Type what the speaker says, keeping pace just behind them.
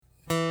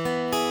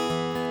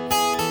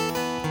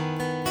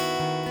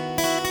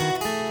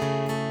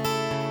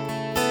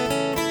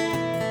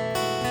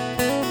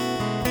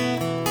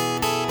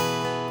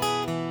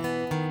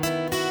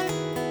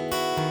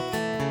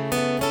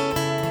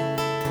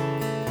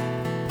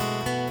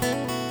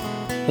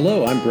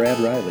Hello, I'm Brad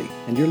Riley,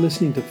 and you're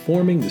listening to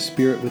Forming the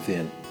Spirit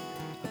Within,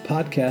 a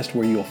podcast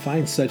where you'll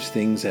find such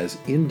things as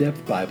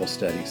in-depth Bible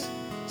studies,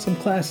 some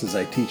classes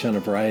I teach on a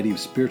variety of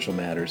spiritual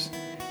matters,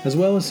 as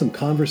well as some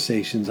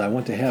conversations I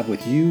want to have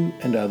with you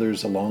and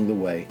others along the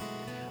way,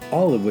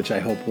 all of which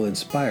I hope will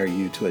inspire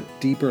you to a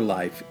deeper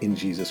life in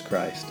Jesus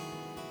Christ.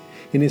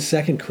 In his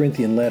 2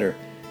 Corinthian letter,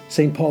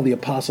 St. Paul the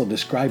Apostle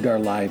described our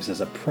lives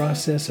as a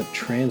process of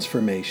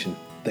transformation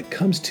that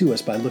comes to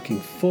us by looking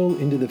full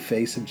into the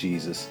face of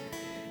Jesus.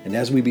 And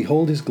as we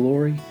behold his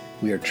glory,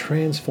 we are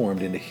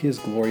transformed into his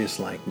glorious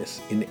likeness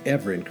in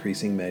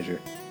ever-increasing measure.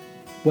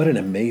 What an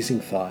amazing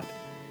thought,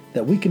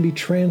 that we can be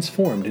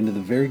transformed into the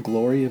very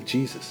glory of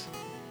Jesus.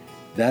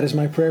 That is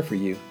my prayer for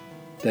you,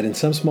 that in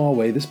some small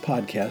way this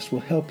podcast will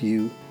help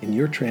you in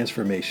your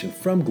transformation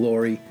from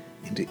glory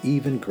into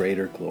even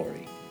greater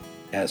glory,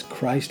 as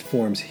Christ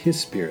forms his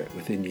Spirit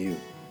within you.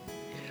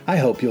 I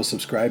hope you'll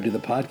subscribe to the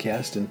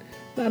podcast and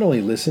not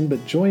only listen,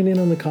 but join in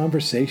on the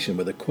conversation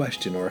with a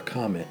question or a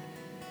comment.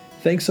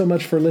 Thanks so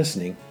much for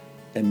listening,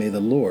 and may the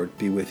Lord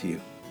be with you.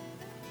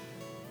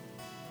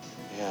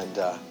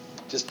 And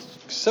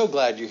just so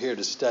glad you're here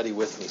to study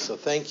with me, so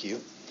thank you.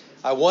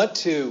 I want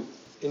to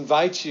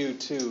invite you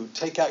to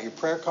take out your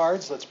prayer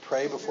cards. Let's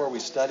pray before we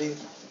study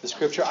the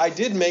scripture. I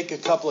did make a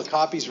couple of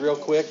copies real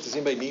quick. Does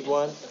anybody need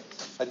one?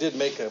 I did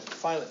make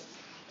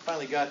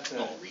finally got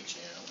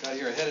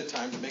here ahead of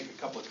time to make a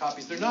couple of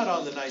copies. They're not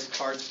on the nice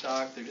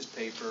cardstock. They're just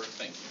paper.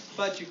 Thank you.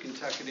 But you can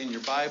tuck it in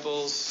your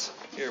Bibles.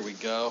 Here we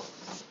go.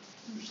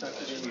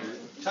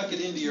 Tuck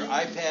it into your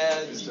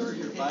iPads or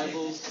your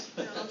Bibles.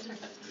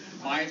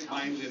 Mine's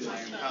in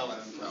my palette.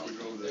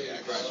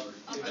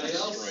 Anybody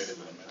else?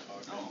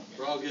 No.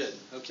 We're all good.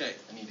 Okay.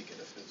 I need to get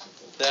a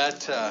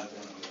physical.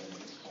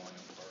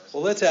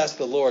 Well, let's ask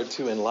the Lord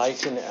to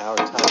enlighten our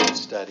time of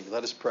study.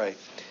 Let us pray.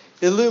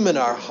 Illumine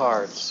our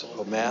hearts,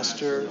 O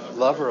Master,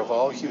 lover of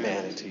all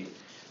humanity,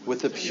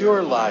 with the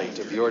pure light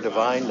of your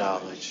divine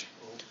knowledge.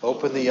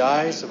 Open the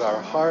eyes of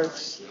our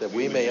hearts that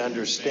we may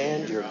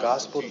understand your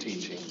gospel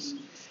teachings.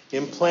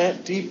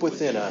 Implant deep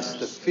within us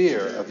the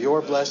fear of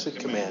your blessed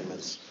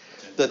commandments,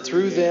 that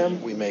through them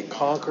we may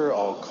conquer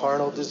all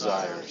carnal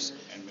desires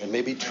and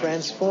may be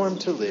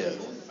transformed to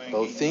live,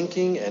 both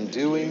thinking and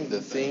doing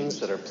the things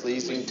that are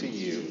pleasing to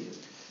you.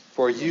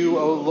 For you,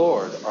 O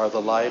Lord, are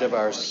the light of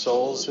our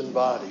souls and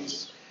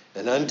bodies,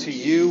 and unto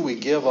you we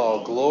give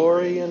all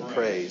glory and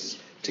praise,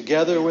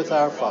 together with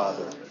our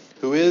Father,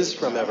 who is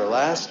from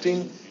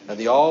everlasting, and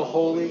the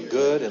all-holy,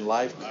 good, and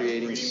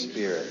life-creating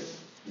Spirit,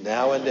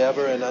 now and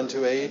ever and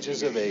unto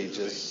ages of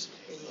ages.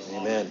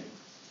 Amen.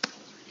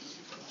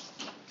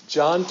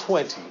 John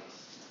 20,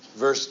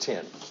 verse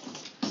 10.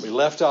 We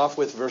left off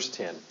with verse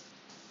 10.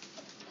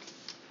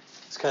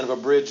 It's kind of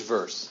a bridge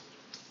verse.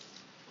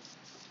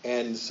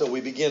 And so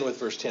we begin with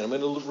verse 10. I'm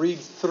going to read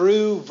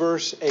through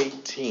verse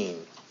 18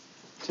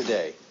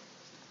 today.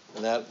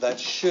 And that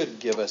should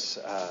give us,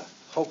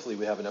 hopefully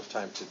we have enough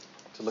time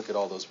to look at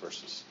all those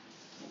verses.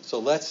 So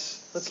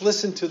let's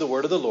listen to the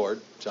word of the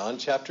Lord, John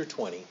chapter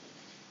 20,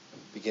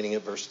 beginning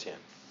at verse 10.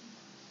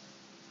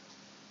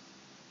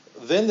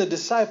 Then the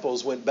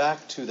disciples went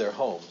back to their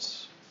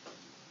homes,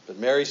 but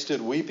Mary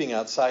stood weeping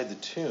outside the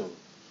tomb.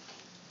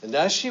 And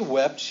as she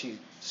wept, she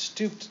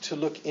stooped to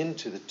look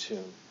into the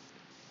tomb.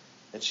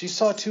 And she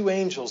saw two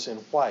angels in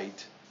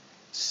white,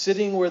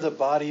 sitting where the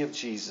body of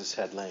Jesus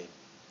had lain,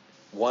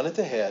 one at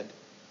the head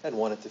and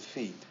one at the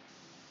feet.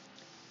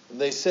 And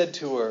they said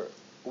to her,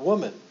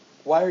 "Woman,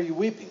 why are you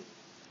weeping?"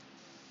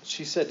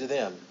 She said to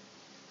them,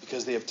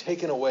 "Because they have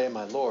taken away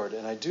my Lord,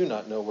 and I do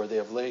not know where they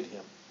have laid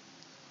him."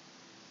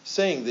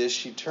 Saying this,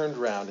 she turned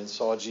round and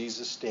saw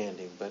Jesus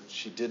standing, but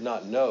she did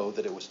not know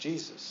that it was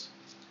Jesus.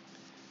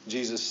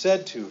 Jesus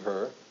said to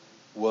her,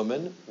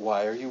 "Woman,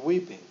 why are you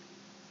weeping?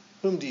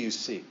 Whom do you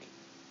seek?"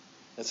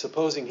 And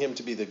supposing him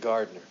to be the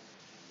gardener,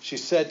 she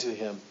said to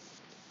him,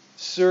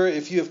 "Sir,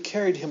 if you have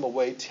carried him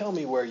away, tell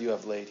me where you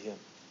have laid him,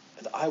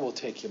 and I will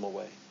take him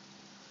away."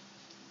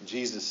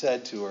 Jesus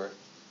said to her,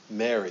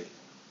 "Mary."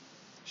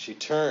 She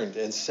turned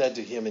and said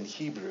to him in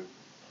Hebrew,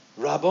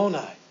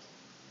 "Rabboni,"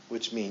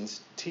 which means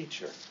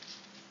teacher.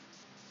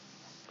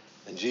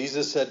 And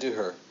Jesus said to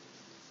her,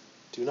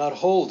 "Do not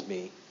hold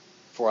me,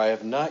 for I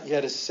have not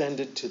yet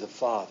ascended to the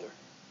Father.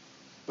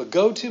 But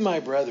go to my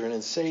brethren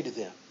and say to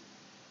them,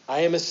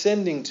 I am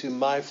ascending to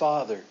my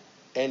Father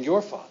and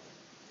your Father,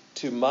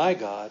 to my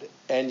God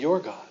and your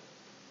God."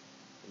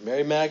 And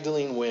Mary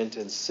Magdalene went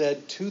and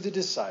said to the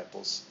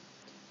disciples,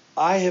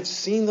 "I have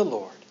seen the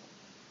Lord."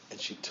 And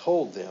she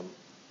told them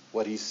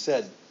what he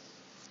said,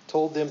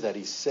 told them that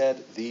he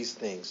said these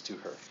things to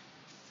her.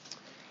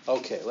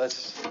 Okay,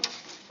 let's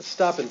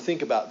stop and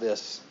think about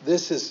this.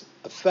 This is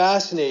a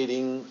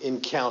fascinating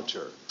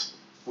encounter.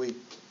 We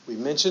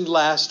mentioned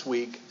last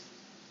week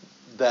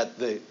that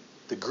there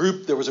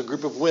was a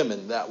group of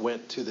women that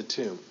went to the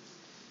tomb.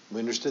 We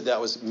understood that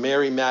was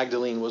Mary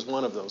Magdalene was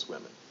one of those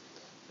women.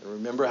 And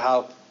remember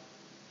how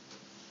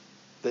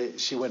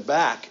she went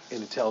back,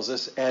 and it tells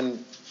us,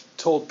 and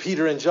told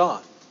Peter and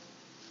John,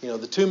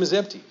 the tomb is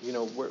empty.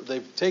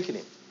 They've taken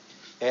him.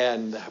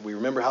 And we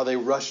remember how they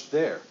rushed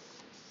there.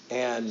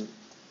 And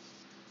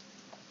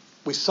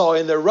we saw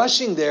in their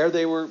rushing there,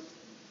 they were,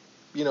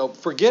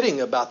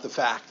 forgetting about the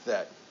fact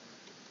that,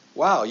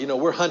 wow,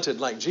 we're hunted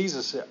like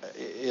Jesus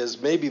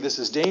is. Maybe this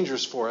is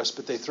dangerous for us,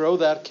 but they throw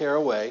that care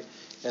away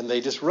and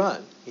they just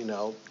run,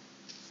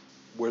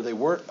 where they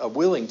weren't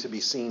willing to be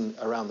seen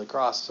around the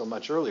cross so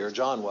much earlier.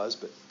 John was,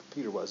 but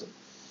Peter wasn't.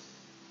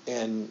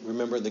 And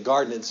remember in the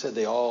garden it said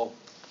they all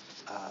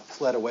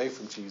fled away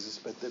from Jesus.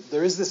 But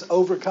there is this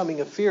overcoming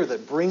of fear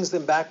that brings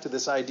them back to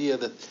this idea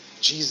that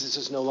Jesus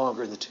is no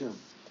longer in the tomb.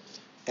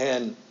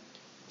 And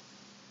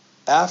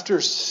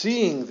after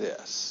seeing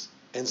this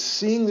and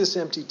seeing this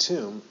empty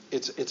tomb,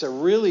 it's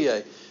really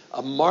a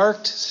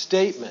marked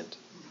statement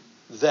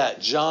that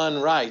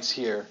John writes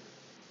here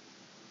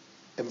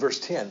in verse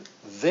 10.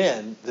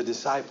 Then the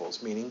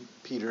disciples, meaning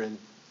Peter and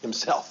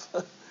himself,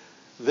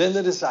 then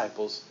the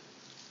disciples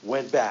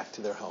went back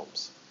to their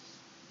homes.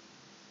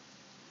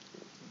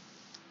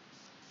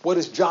 What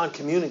is John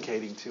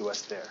communicating to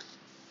us there?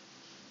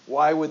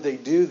 Why would they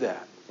do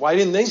that? Why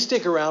didn't they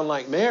stick around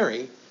like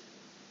Mary?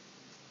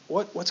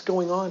 What's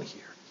going on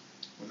here?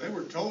 Well, they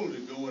were told to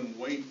go and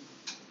wait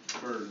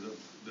for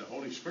the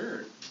Holy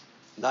Spirit.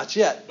 Not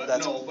yet. But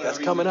that's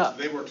coming up.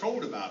 They were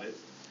told about it,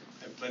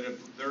 but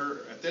if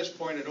they're at this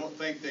point, I don't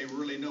think they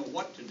really know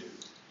what to do.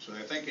 So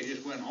I think they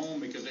just went home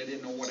because they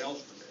didn't know what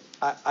else to do.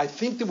 I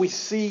think that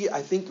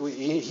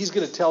he's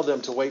going to tell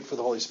them to wait for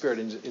the Holy Spirit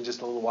in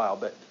just a little while.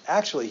 But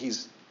actually,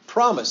 he's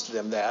promised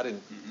them that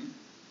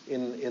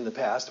in the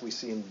past. We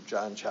see in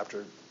John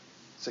chapter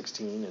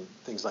 16 and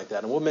things like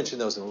that. And we'll mention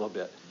those in a little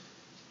bit.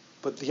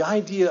 But the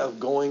idea of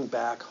going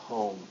back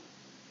home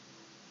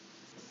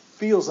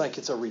feels like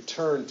it's a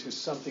return to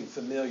something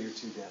familiar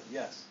to them.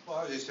 Yes? Well,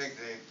 I just think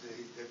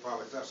they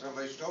probably thought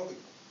somebody stole him.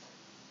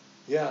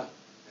 Yeah.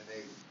 And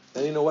they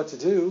didn't know what to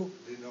do.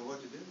 didn't know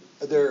what to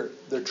do.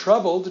 They're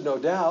troubled, no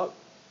doubt,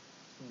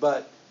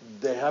 but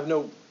they have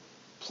no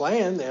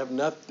plan. They have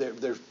nothing.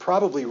 They're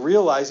probably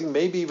realizing,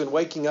 maybe even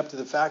waking up to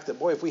the fact that,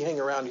 boy, if we hang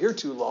around here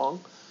too long,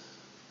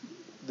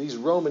 these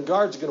Roman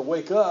guards are going to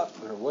wake up,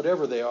 or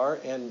whatever they are,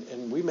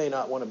 and we may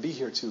not want to be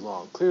here too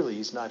long. Clearly,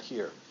 he's not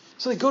here.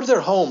 So they go to their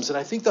homes, and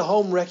I think the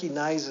home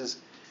recognizes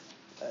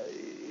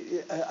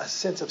a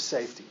sense of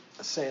safety,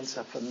 a sense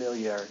of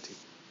familiarity.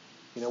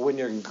 When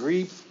you're in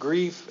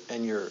grief,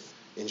 and you're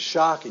in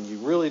shock, and you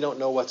really don't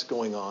know what's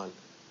going on,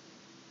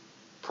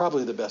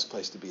 probably the best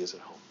place to be is at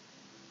home.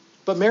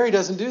 But Mary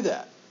doesn't do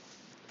that.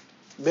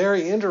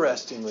 Mary,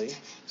 interestingly,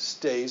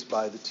 stays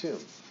by the tomb.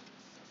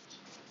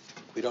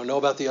 We don't know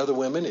about the other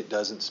women. It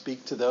doesn't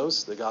speak to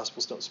those. The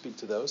Gospels don't speak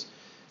to those.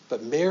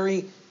 But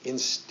Mary, in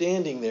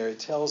standing there, it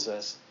tells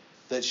us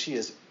that she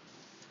is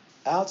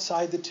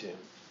outside the tomb.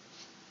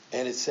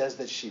 And it says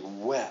that she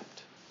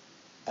wept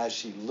as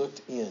she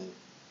looked in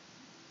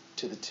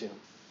to the tomb.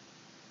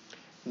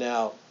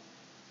 Now,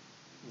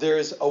 there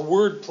is a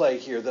word play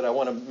here that I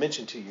want to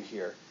mention to you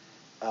here.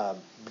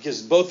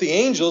 Because both the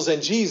angels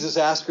and Jesus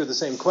ask her the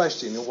same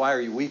question, why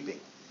are you weeping?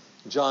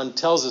 John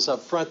tells us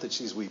up front that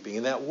she's weeping.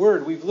 And that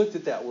word, we've looked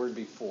at that word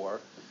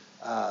before.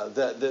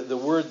 The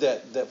word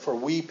that for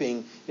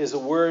weeping is a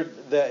word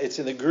that it's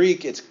in the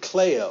Greek, it's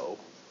kleo.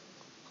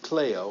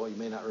 Kleo, you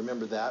may not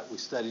remember that. We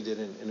studied it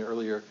in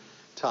earlier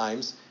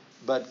times.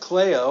 But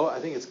kleo, I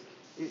think it's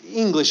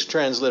English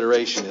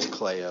transliteration is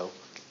kleo.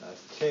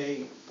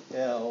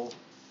 K-L-A-Y-O.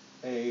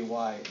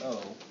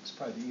 It's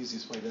probably the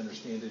easiest way to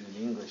understand it in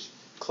English.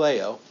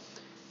 Kleo.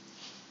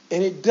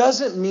 And it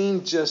doesn't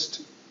mean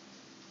just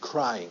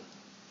crying.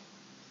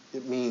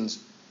 It means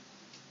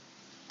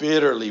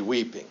bitterly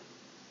weeping.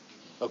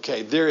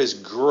 Okay, there is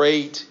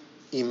great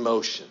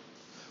emotion.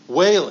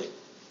 Wailing.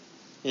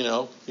 You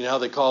know how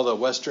they call the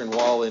Western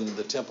Wall in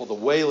the temple the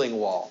Wailing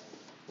Wall.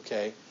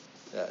 Okay,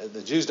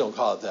 the Jews don't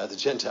call it that. The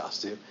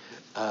Gentiles do.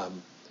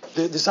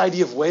 This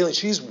idea of wailing,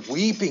 she's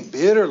weeping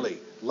bitterly,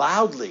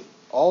 loudly.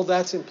 All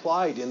that's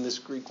implied in this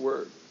Greek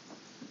word.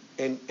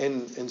 And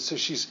so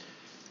she's,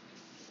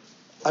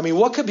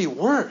 what could be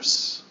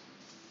worse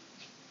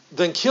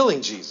than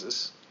killing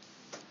Jesus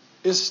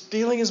is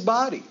stealing his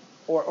body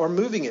or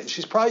moving it.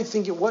 She's probably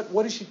thinking,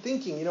 what is she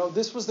thinking?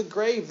 This was the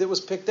grave that was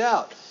picked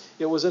out.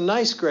 It was a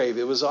nice grave.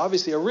 It was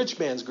obviously a rich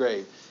man's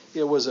grave.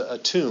 It was a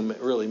tomb,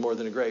 really, more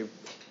than a grave.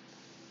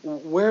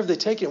 Where have they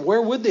taken him?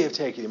 Where would they have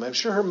taken him? I'm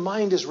sure her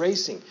mind is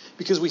racing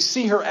because we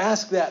see her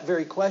ask that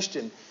very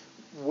question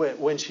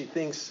when she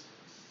thinks,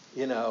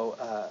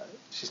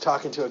 she's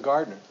talking to a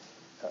gardener.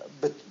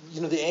 But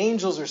the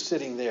angels are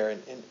sitting there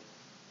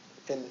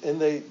and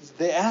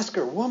they ask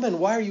her, "Woman,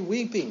 why are you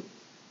weeping?"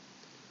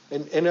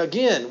 And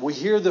again, we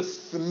hear the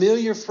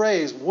familiar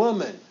phrase,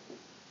 "Woman,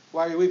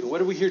 why are you weeping?" What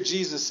do we hear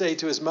Jesus say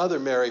to his mother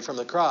Mary from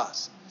the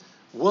cross?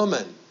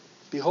 "Woman,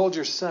 behold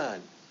your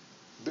son."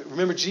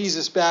 Remember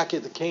Jesus back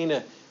at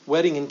the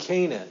wedding in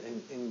Cana,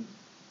 and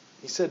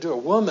he said to her,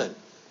 "Woman,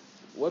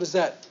 what is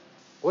that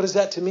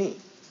to me?"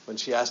 When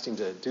she asked him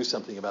to do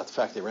something about the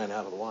fact they ran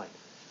out of the wine.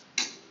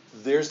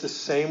 There's the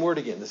same word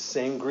again, the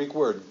same Greek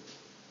word,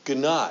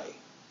 gunai.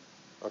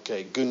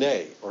 Okay,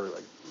 gunai, or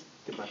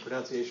get my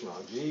pronunciation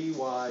wrong.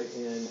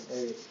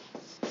 Gynae.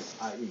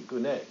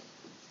 Gune.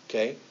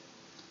 Okay?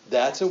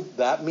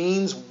 That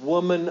means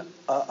woman,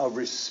 a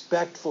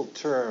respectful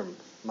term.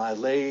 My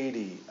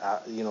lady,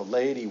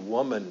 lady,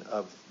 woman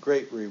of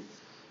great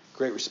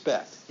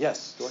respect.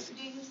 Yes, Dorothy?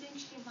 Do you think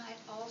she might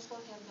also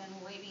have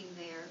been waiting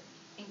there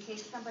in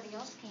case somebody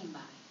else came by?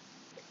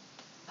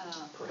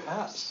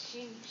 Perhaps.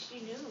 She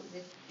knew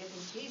that it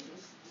was Jesus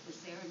that was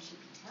there and she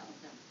could tell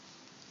them.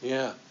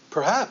 Yeah,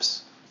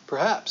 perhaps.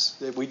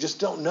 We just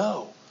don't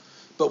know.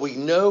 But we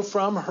know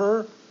from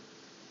her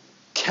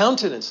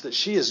countenance that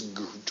she is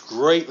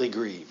greatly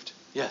grieved.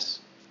 Yes?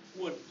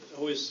 What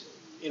always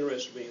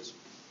interested me is,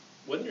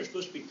 wasn't there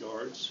supposed to be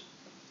guards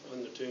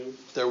on the tomb?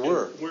 There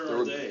were. And where There are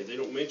were. they? They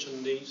don't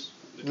mention these?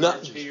 The Not-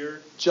 guards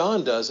here?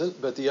 John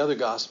doesn't, but the other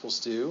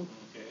Gospels do.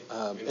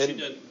 Okay. And she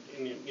doesn't,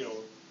 and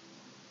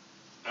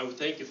I would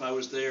think if I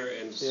was there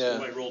and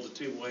somebody rolled the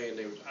tomb away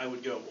and I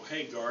would go, well,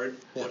 hey, guard,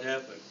 what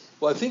happened?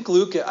 Well, I think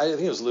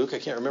it was Luke, I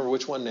can't remember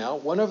which one now.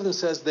 One of them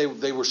says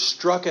they were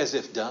struck as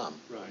if dumb.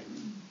 Right.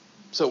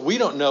 So we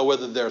don't know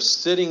whether they're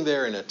sitting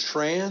there in a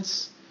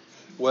trance,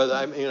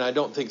 I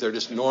don't think they're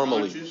just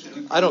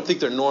I don't think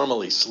they're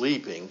normally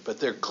sleeping, but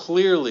they're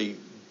clearly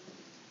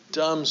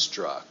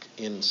dumbstruck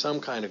in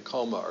some kind of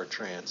coma or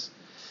trance.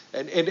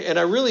 And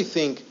I really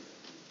think,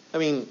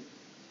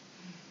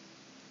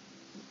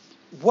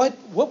 what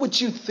would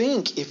you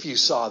think if you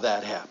saw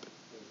that happen?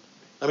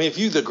 If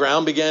the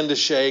ground began to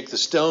shake, the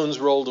stones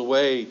rolled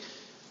away,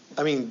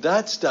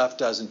 that stuff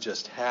doesn't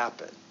just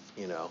happen,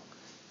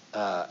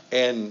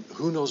 and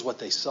who knows what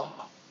they saw?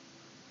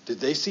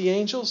 Did they see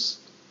angels?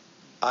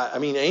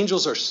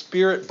 Angels are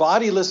spirit,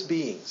 bodiless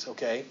beings,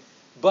 okay?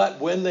 But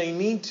when they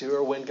need to,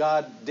 or when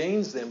God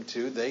deigns them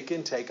to, they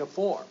can take a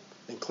form.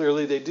 And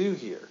clearly they do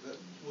here. But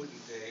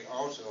wouldn't they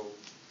also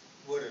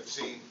would have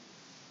seen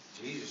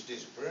Jesus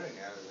disappearing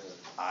out of the...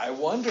 I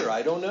wonder.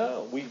 I don't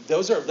know.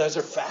 Those are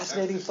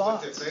fascinating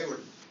thoughts. But if they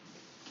were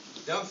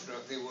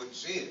dumbstruck, they wouldn't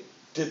see it.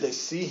 Did they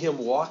see him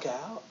walk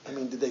out?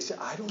 Did they say?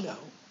 I don't know.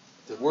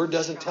 The word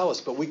doesn't tell us,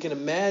 but we can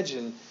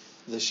imagine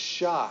the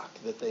shock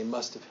that they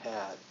must have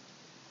had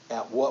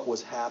at what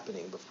was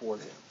happening before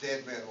them.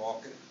 Dead men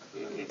walking.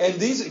 And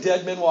these are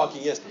dead men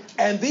walking, yes.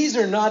 And these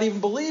are not even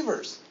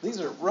believers.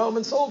 These are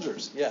Roman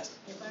soldiers, yes.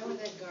 If I were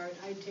that guard,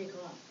 I'd take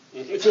off.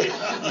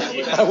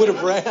 I would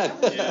have ran.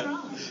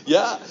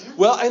 Yeah.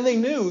 Well, and they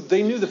knew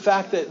the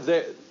fact that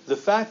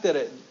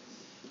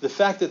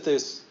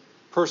this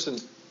person,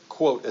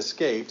 quote,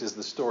 escaped, as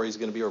the story is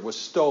going to be, or was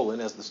stolen,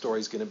 as the story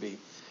is going to be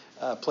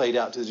played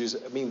out to the Jews.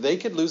 They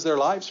could lose their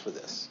lives for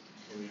this.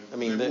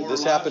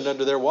 This happened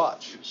under their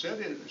watch. It said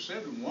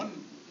in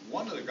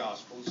one of the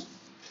Gospels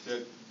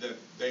that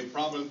they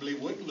probably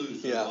would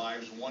lose their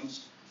lives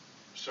once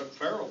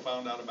Pharaoh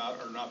found out about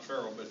it, or not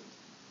Pharaoh, but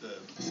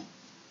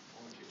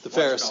the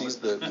Pharisees,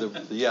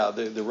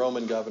 the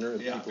Roman governor.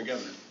 And the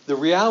governor. The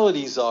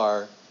realities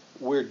are,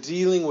 we're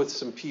dealing with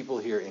some people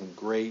here in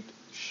great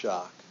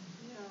shock.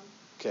 Yeah.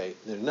 Okay,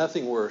 there's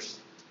nothing worse.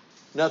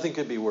 Nothing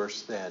could be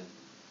worse than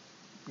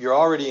you're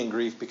already in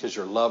grief because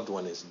your loved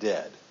one is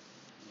dead,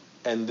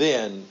 and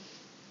then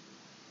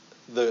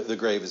the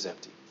grave is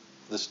empty.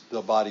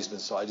 The body's been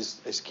sold. I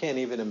just can't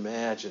even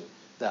imagine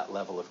that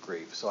level of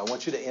grief. So I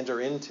want you to enter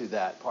into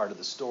that part of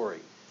the story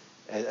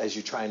as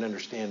you try and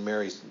understand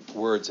Mary's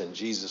words and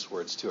Jesus'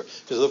 words to her.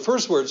 Because the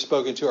first words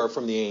spoken to her are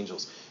from the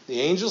angels. The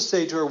angels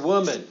say to her,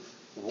 "Woman,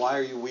 why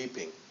are you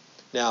weeping?"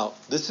 Now,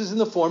 this is in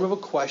the form of a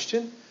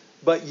question,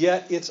 but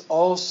yet it's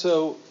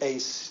also a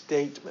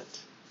statement.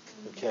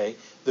 Okay?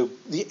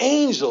 The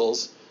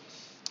angels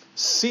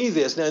see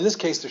this. Now, in this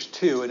case, there's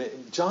two. And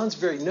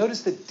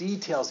notice the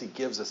details he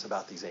gives us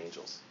about these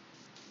angels.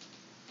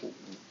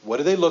 What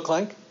do they look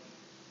like?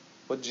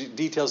 What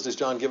details does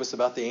John give us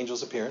about the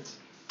angels' appearance?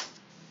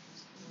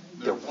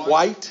 They're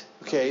white.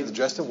 Okay, they're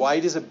dressed in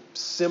white is a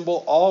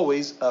symbol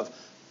always of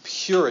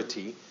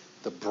purity.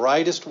 The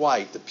brightest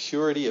white, the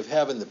purity of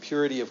heaven, the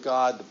purity of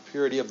God, the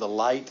purity of the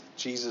light.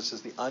 Jesus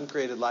is the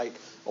uncreated light.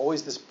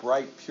 Always this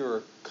bright,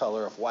 pure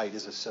color of white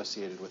is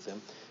associated with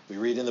them. We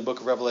read in the book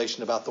of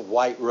Revelation about the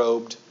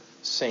white-robed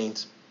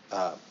saints.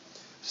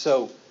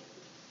 So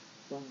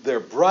they're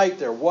bright,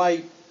 they're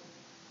white,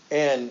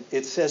 and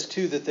it says,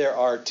 too, that there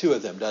are two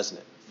of them, doesn't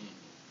it?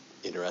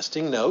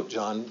 Interesting note.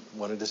 John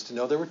wanted us to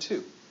know there were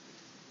two.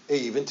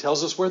 It even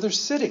tells us where they're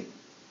sitting.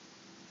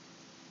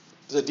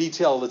 There's a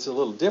detail that's a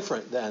little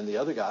different than the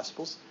other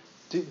Gospels.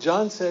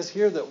 John says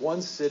here that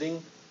one's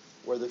sitting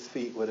where the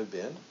feet would have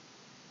been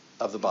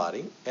of the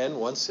body, and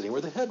one's sitting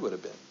where the head would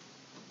have been.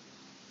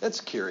 That's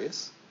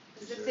curious.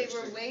 As if they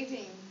were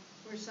waiting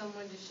for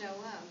someone to show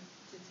up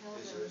to tell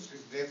Is them. there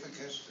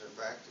significance to the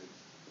fact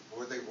that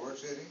where they were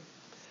sitting?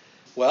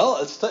 Well,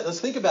 let's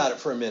think about it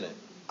for a minute.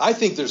 I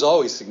think there's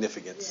always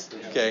significance.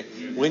 Okay,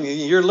 when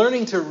you're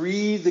learning to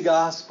read the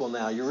gospel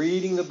now, you're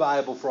reading the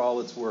Bible for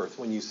all it's worth.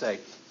 When you say,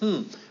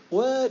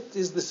 what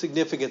is the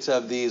significance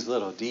of these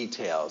little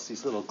details,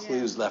 these little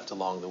clues left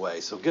along the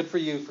way? So good for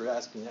you for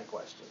asking that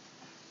question.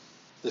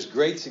 There's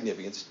great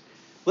significance.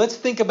 let's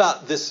think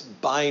about this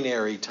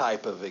binary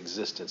type of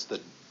existence, the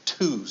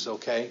twos,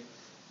 okay?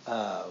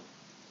 Head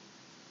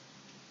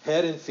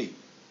and feet.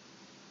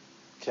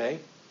 Okay?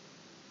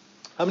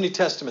 How many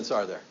testaments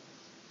are there?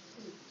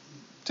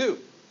 2.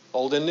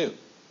 Old and new.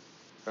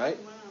 Right?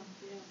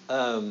 Wow,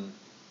 yeah.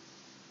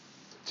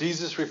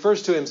 Jesus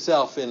refers to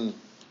himself in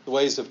the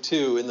ways of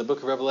 2 in the book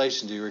of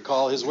Revelation. Do you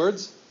recall his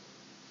words?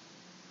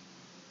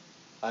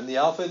 I'm the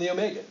Alpha and the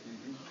Omega.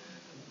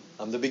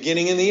 I'm the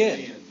beginning and the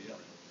end.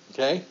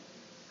 Okay?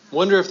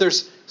 Wonder if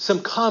there's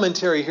some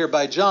commentary here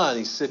by John.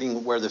 He's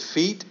sitting where the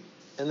feet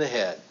and the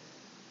head.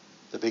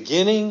 The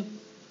beginning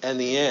and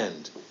the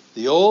end.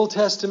 The Old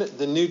Testament,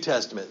 the New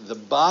Testament. The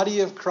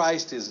body of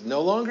Christ is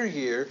no longer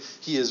here.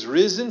 He is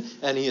risen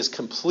and he is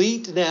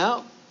complete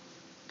now.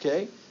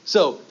 Okay?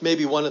 So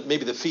maybe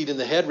the feet and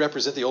the head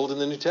represent the Old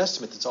and the New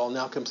Testament. It's all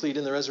now complete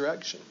in the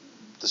resurrection.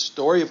 The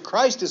story of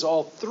Christ is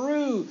all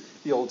through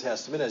the Old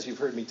Testament, as you've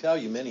heard me tell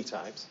you many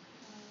times.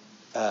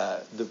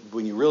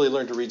 When you really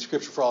learn to read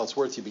Scripture for all it's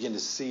worth, you begin to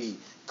see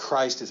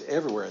Christ is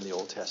everywhere in the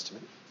Old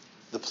Testament.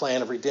 The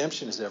plan of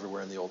redemption is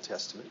everywhere in the Old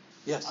Testament.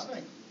 Yes? I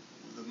think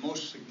the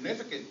most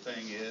significant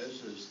thing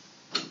is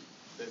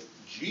that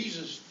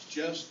Jesus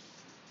just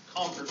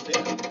conquered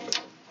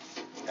death.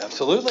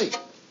 Absolutely.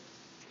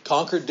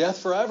 Conquered death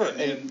forever.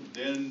 And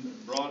then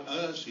brought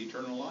us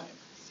eternal life.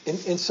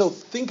 And so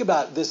think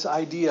about this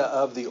idea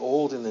of the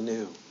old and the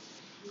new.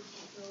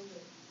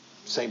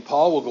 St.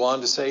 Paul will go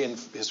on to say in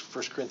his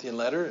 1 Corinthian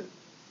letter, in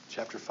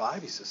chapter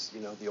 5, he says,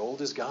 the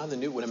old is gone, the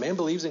new. When a man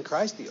believes in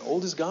Christ, the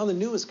old is gone, the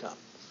new has come.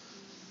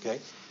 Okay?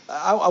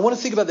 I want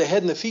to think about the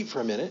head and the feet for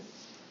a minute.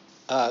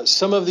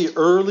 Some of the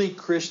early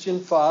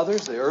Christian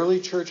fathers, the early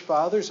church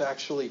fathers,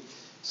 actually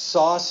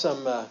saw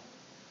some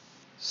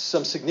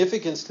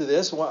significance to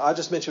this. I'll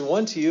just mention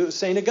one to you.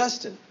 St.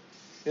 Augustine,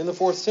 in the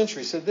 4th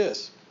century, said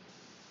this.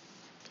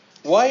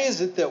 Why is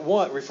it that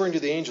one, referring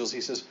to the angels,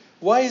 he says,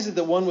 why is it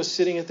that one was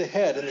sitting at the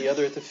head and the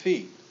other at the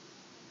feet?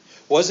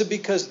 Was it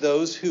because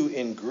those who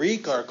in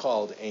Greek are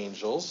called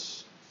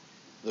angels,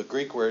 the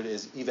Greek word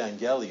is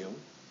evangelium,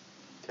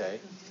 okay,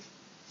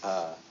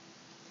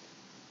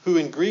 who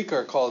in Greek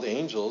are called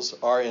angels,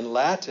 are in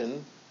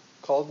Latin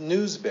called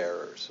news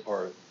bearers,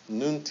 or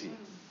nunti.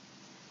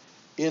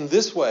 In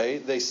this way,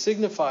 they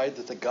signified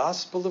that the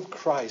gospel of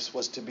Christ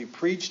was to be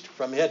preached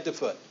from head to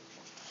foot.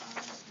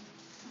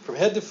 From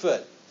head to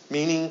foot,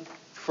 meaning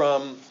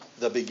from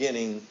the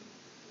beginning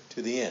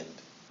to the end.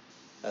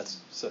 That's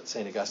what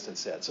St. Augustine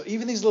said. So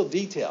even these little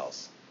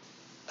details,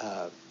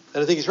 and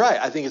I think he's right.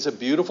 I think it's a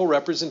beautiful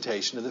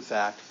representation of the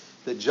fact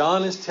that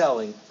John is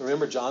telling.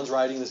 Remember, John's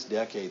writing this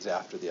decades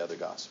after the other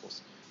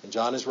Gospels. And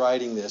John is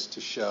writing this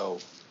to show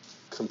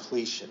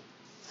completion.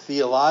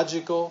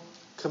 Theological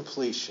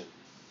completion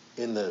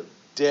in the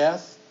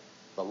death,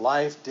 the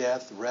life,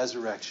 death,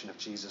 resurrection of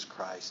Jesus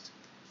Christ.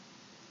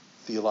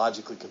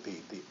 Theologically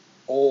complete. The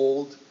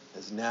old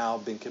has now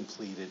been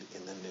completed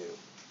in the new.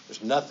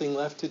 There's nothing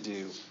left to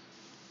do.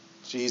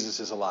 Jesus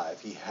is alive.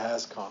 He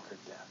has conquered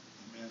death.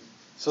 Amen.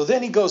 So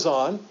then he goes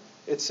on.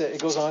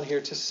 It goes on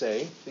here to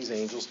say, these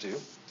angels do,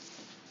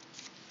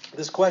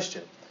 this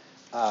question.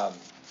 Why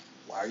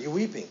are you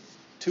weeping?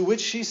 To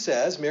which she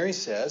says, Mary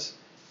says,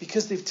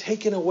 because they've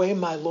taken away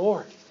my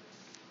Lord,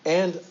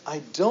 and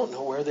I don't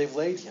know where they've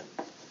laid him.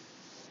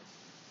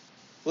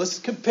 Let's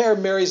compare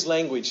Mary's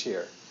language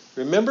here.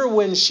 Remember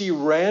when she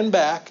ran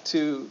back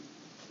to,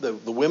 the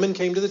women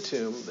came to the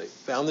tomb. They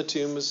found the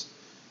tomb was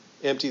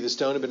empty. The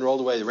stone had been rolled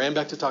away. They ran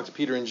back to talk to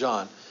Peter and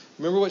John.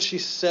 Remember what she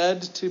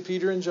said to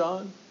Peter and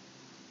John?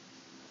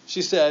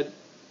 She said,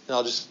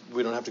 and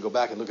we don't have to go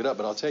back and look it up,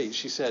 but I'll tell you.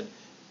 She said,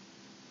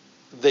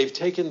 they've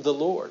taken the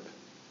Lord.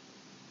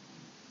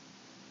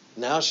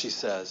 Now she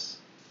says,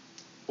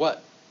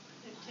 what?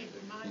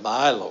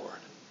 My Lord.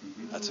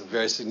 That's a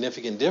very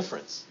significant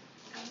difference.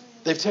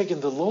 They've taken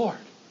the Lord.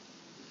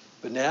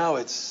 But now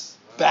it's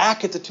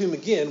back at the tomb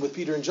again with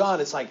Peter and John.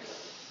 It's like,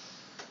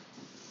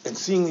 and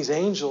seeing these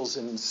angels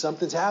and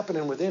something's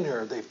happening within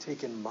her. They've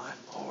taken my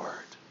Lord.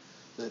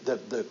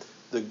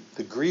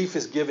 The grief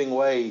is giving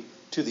way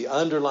to the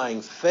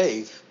underlying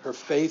faith. Her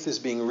faith is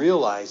being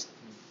realized.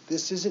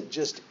 This isn't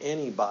just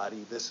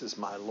anybody. This is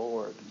my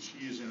Lord. And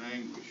she is in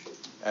anguish.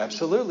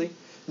 Absolutely.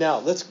 Now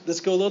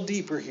let's go a little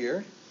deeper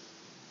here.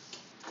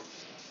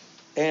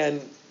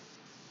 And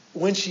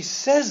when she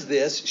says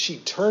this, she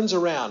turns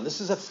around.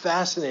 This is a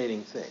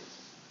fascinating thing.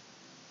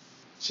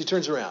 She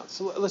turns around.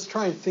 So let's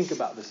try and think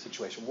about this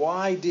situation.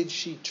 Why did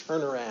she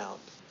turn around?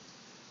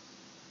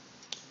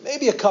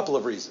 Maybe a couple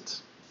of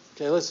reasons.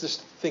 Okay, let's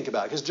just think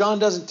about it. Because John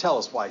doesn't tell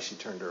us why she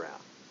turned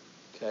around.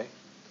 Okay?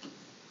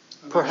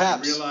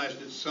 Perhaps she realized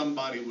that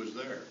somebody was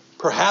there.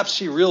 Perhaps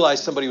she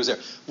realized somebody was there.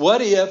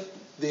 What if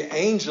the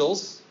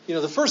angels,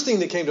 the first thing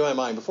that came to my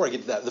mind, before I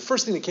get to that, the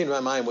first thing that came to my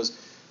mind was,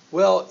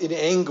 well, in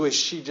anguish,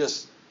 she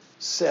just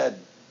said,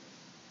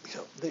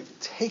 they've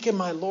taken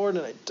my Lord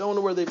and I don't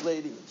know where they've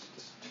laid him. She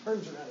just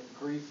turns around in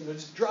grief,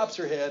 just drops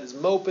her head, is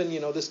moping,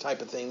 this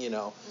type of thing,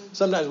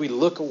 Sometimes we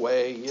look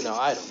away,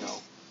 I don't know.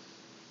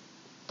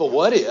 But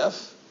what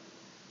if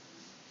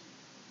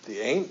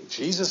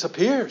Jesus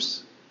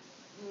appears.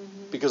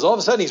 Because all of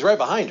a sudden he's right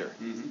behind her,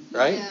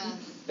 right? Yeah.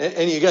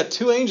 And you got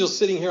two angels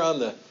sitting here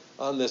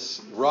on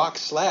this rock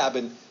slab,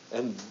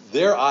 and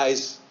their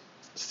eyes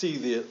see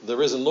the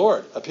risen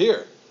Lord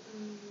appear.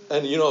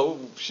 And,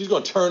 she's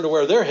going to turn to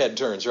where their head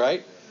turns,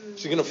 right?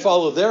 She's going to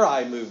follow their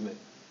eye movement.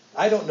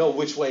 I don't know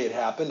which way it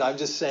happened. I'm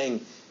just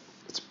saying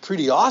it's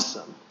pretty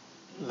awesome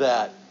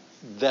that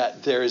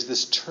there is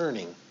this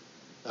turning,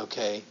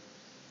 okay,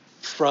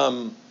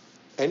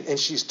 and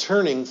she's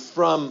turning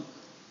from,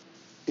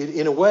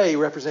 in a way,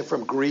 represent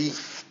from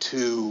grief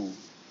to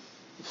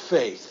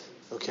faith.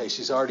 Okay,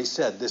 she's already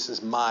said, this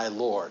is my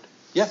Lord.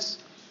 Yes,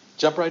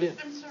 jump right in.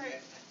 I'm sorry.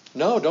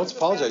 No, don't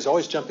apologize.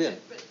 Always jump in.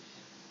 But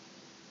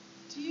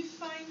do you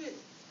find it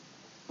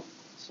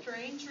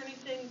strange or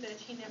anything that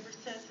he never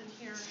says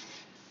in here,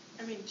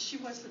 I mean, she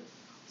wasn't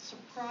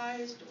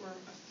surprised or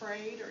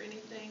afraid or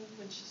anything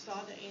when she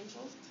saw the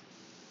angels?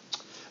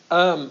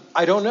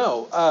 I don't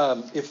know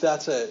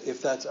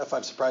if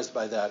I'm surprised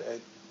by that.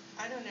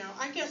 I don't know.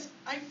 I guess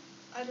I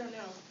don't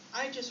know.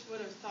 I just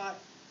would have thought.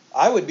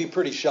 I would be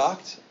pretty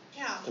shocked.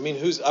 Yeah. I mean,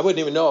 I wouldn't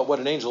even know what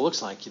an angel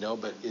looks like,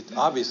 but it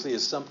obviously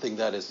is something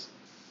that is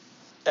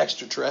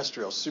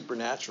extraterrestrial,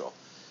 supernatural.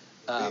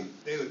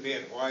 They would be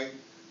in white,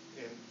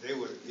 and they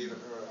would have given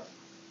her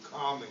a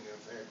calming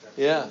effect.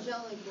 Yeah.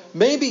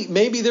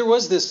 Maybe there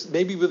was this.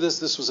 Maybe with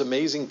this was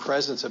amazing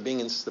presence of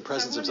being in the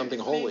presence of something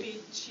holy.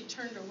 Maybe she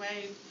turned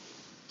away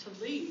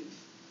to leave.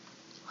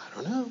 I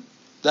don't know.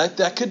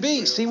 That could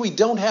be. See, we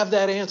don't have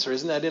that answer.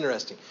 Isn't that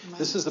interesting?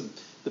 This is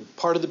the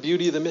part of the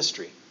beauty of the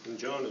mystery. And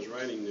John is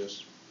writing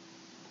this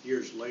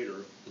years later,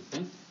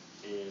 and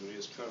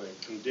is kind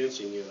of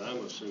condensing it.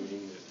 I'm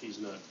assuming that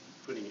he's not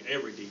putting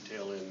every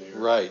detail in there.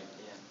 Right.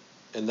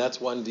 Yeah. And that's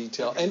one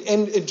detail.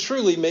 And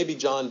truly, maybe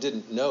John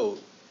didn't know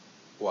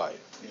why.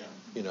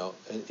 Yeah.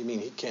 I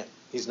mean,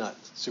 he's not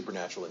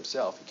supernatural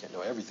himself. He can't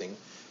know everything.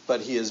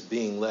 But he is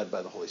being led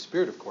by the Holy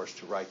Spirit, of course,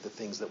 to write the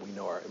things that we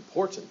know are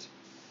important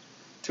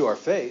to our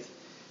faith.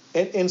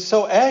 And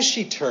so as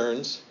she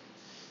turns,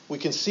 we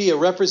can see a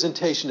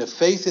representation of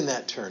faith in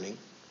that turning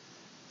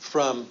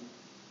from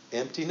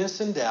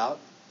emptiness and doubt,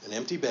 an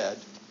empty bed,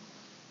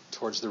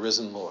 towards the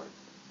risen Lord.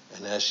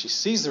 And as she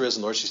sees the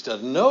risen Lord, she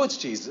doesn't know it's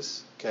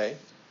Jesus, okay,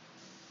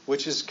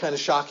 which is kind of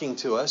shocking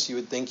to us. You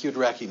would think you'd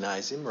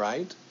recognize him,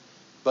 right?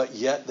 But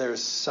yet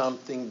there's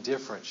something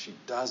different. She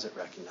doesn't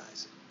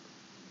recognize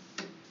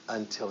him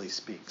until he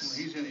speaks.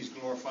 Well, he's in his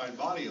glorified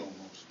body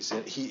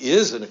almost. He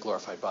is in a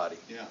glorified body.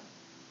 Yeah.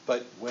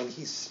 But when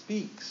he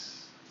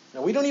speaks,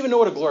 now we don't even know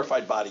what a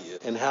glorified body is,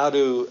 and how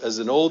do, as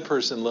an old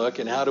person, look,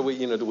 and how do we,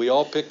 do we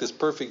all pick this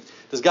perfect?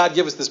 Does God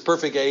give us this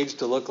perfect age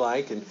to look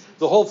like? And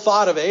the whole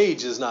thought of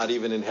age is not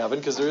even in heaven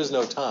because there is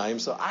no time.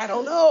 So I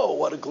don't know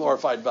what a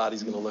glorified body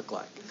is going to look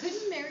like.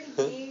 Couldn't Mary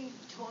be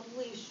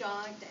totally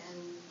shocked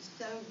and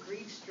so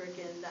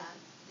grief-stricken that,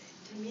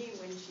 to me,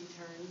 when she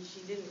turned,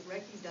 she didn't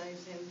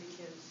recognize him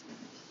because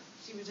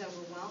she was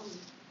overwhelmed?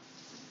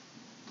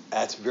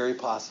 That's very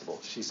possible.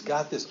 She's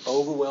got this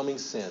overwhelming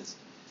sense.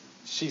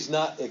 She's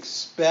not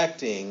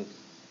expecting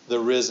the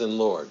risen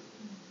Lord.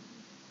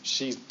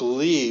 She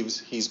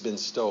believes he's been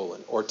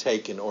stolen or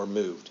taken or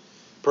moved.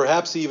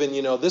 Perhaps even,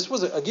 this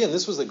was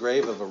the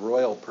grave of a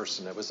royal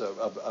person. It was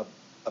a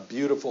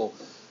beautiful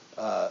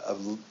a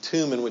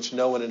tomb in which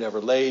no one had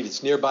ever laid.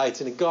 It's nearby.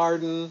 It's in a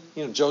garden.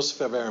 Joseph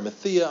of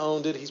Arimathea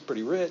owned it. He's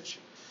pretty rich.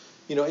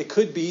 It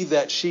could be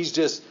that she's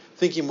just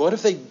thinking, what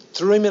if they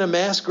threw him in a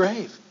mass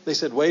grave? They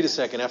said, wait a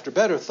second, after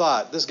better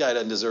thought, this guy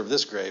doesn't deserve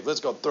this grave. Let's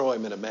go throw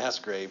him in a mass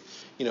grave,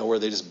 where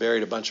they just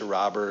buried a bunch of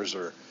robbers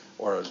or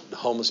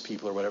homeless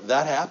people or whatever.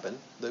 That happened.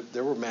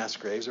 There were mass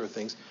graves, there were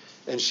things.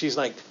 And she's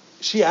like,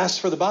 she asks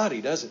for the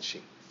body, doesn't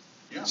she?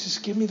 Yeah.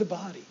 Just give me the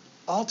body.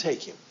 I'll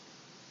take him.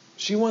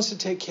 She wants to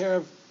take care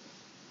of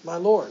my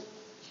Lord.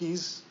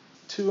 He's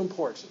too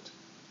important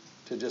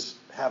to just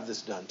have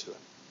this done to him.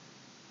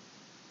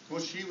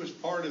 Well, she was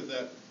part of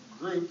that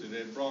group that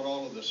had brought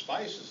all of the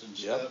spices and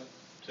stuff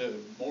to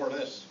more or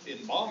less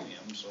embalm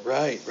him. So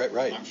Right.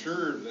 I'm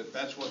sure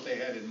that's what they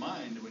had in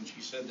mind when she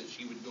said that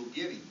she would go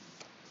get him.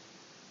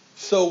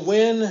 So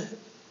when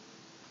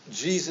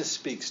Jesus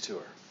speaks to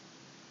her,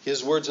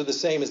 his words are the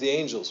same as the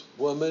angels.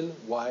 Woman,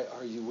 why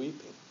are you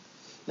weeping?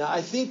 Now,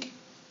 I think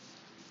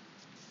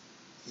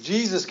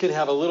Jesus can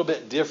have a little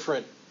bit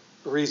different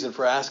reason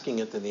for asking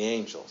it than the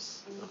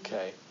angels.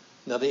 Okay.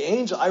 Now,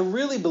 I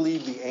really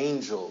believe the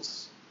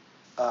angels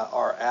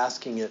are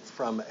asking it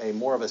from a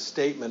more of a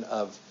statement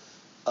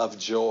of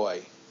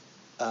joy.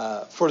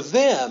 For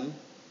them,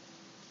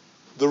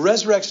 the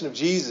resurrection of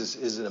Jesus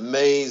is an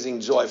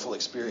amazing, joyful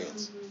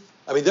experience.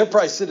 I mean, they're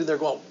probably sitting there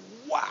going,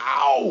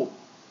 wow!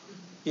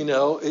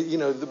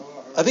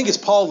 I think it's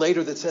Paul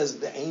later that says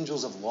the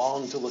angels have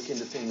longed to look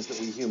into things that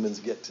we humans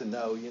get to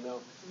know,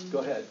 Go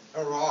ahead.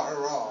 Hurrah,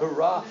 hurrah.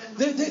 Hurrah.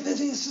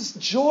 This is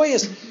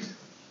joyous.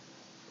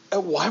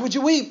 Why would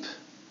you weep?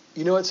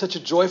 It's such a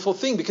joyful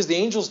thing because the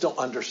angels don't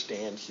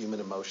understand human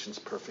emotions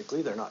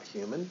perfectly. They're not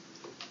human.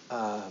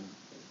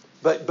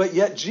 But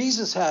yet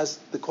Jesus has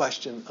the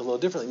question a little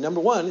differently.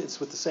 Number one, it's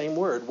with the same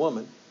word,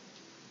 woman.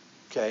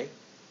 Okay?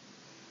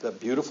 The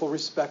beautiful,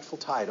 respectful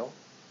title.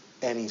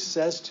 And he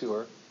says to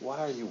her, why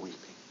are you weeping?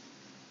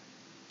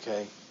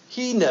 Okay?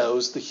 He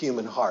knows the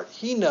human heart.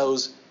 He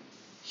knows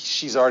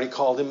she's already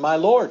called him my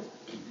Lord.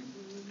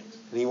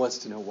 And he wants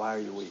to know, why are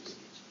you weeping?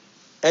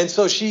 And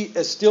so she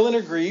is still in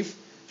her grief.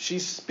 She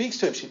speaks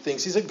to him. She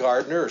thinks he's a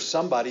gardener or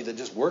somebody that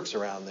just works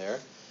around there.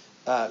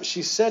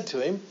 She said to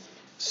him,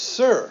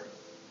 Sir,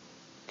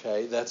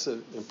 okay, that's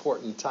an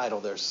important title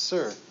there,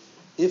 Sir,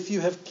 if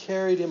you have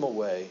carried him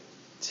away,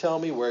 tell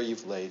me where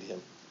you've laid him.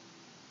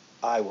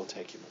 I will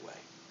take him away.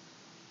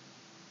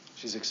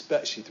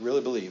 She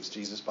really believes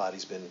Jesus'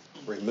 body's been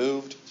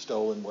removed,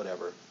 stolen,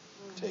 whatever,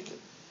 taken.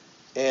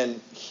 And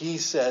he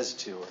says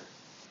to her,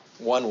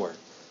 one word.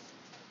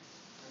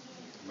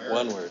 Mary.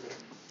 One word.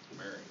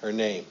 Mary. Her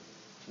name,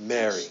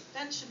 Mary.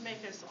 That should make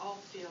us all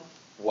feel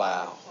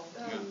Wow.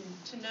 wonderful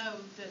to know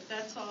that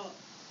that's all,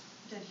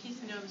 that he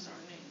knows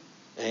our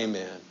name.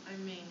 Amen. I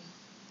mean,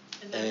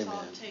 and that's all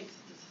Amen. it takes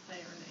to say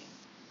our name.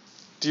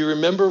 Do you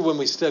remember when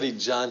we studied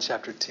John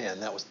chapter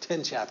 10? That was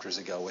 10 chapters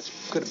ago, which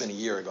could have been a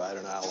year ago. I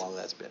don't know how long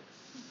that's been.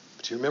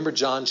 But you remember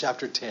John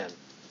chapter 10?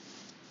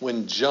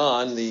 When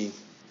John, the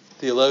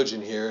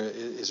theologian here,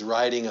 is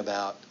writing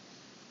about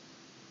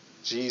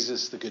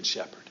Jesus, the Good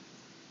Shepherd.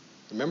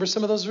 Remember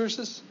some of those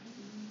verses?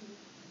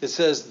 It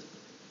says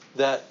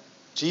that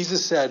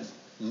Jesus said,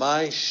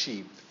 my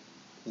sheep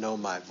know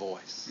my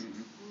voice.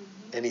 Mm-hmm.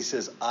 And he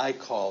says, I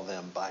call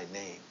them by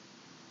name,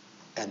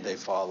 and they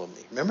follow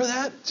me. Remember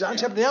that? John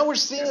chapter, now we're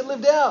seeing it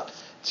lived out.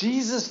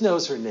 Jesus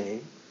knows her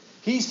name.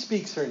 He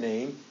speaks her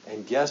name.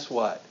 And guess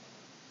what?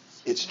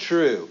 It's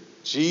true.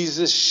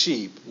 Jesus'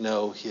 sheep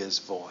know his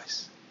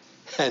voice.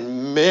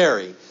 And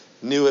Mary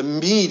knew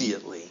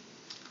immediately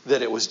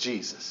that it was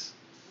Jesus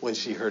when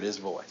she heard his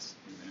voice.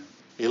 Amen.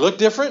 He looked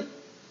different.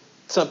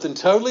 Something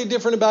totally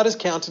different about his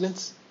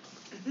countenance.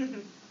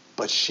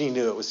 But she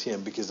knew it was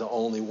him because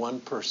only one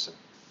person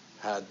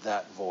had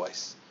that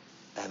voice.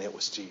 And it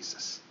was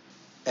Jesus.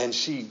 And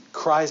she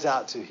cries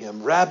out to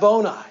him,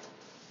 Rabboni.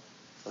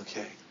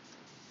 Okay.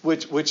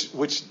 Which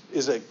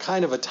is a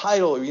kind of a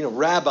title. You know,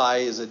 rabbi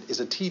is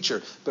a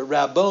teacher. But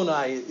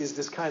Rabboni is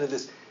this kind of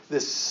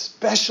this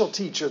special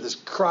teacher, this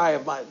cry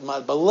of my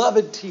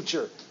beloved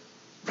teacher.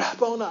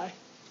 Rabboni.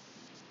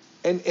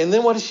 And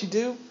then what does she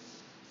do?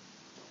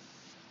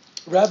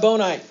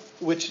 Rabboni,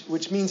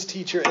 which means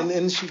teacher. And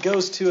then she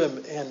goes to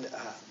him and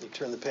let me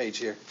turn the page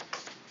here.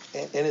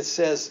 And it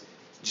says,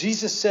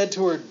 Jesus said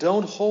to her,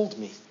 don't hold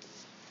me.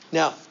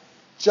 Now,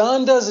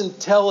 John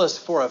doesn't tell us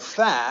for a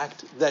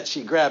fact that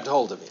she grabbed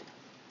hold of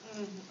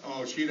him.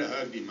 Oh, she'd have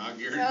hugged him, I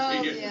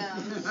guarantee it. Yeah.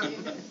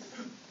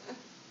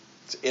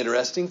 It's an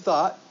interesting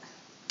thought.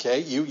 Okay,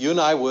 you and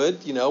I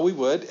would, we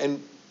would.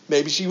 And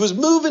maybe she was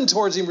moving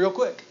towards him real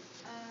quick.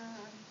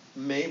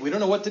 We don't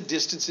know what the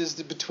distance is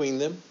between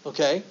them,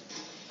 okay?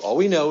 All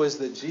we know is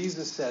that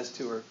Jesus says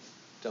to her,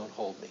 don't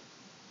hold me.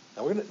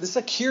 Now this is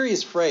a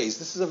curious phrase.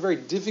 This is a very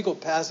difficult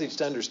passage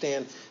to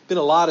understand. Been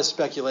a lot of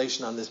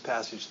speculation on this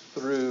passage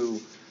through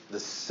the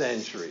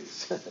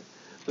centuries,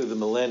 through the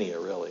millennia,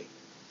 really.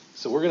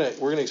 So we're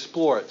gonna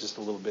explore it just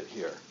a little bit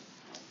here.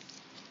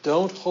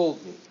 Don't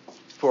hold me,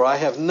 for I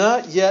have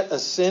not yet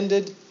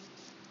ascended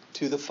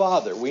to the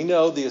Father. We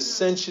know the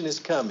ascension is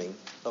coming.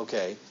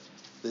 Okay,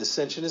 the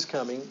ascension is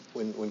coming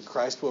when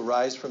Christ will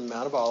rise from the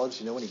Mount of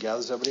Olives. When he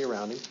gathers everybody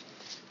around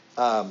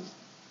him,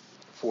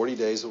 40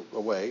 days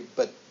away,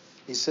 but.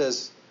 He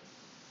says,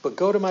 but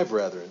go to my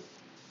brethren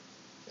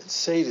and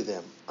say to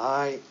them,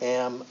 I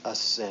am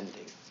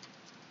ascending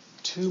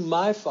to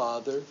my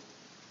Father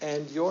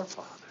and your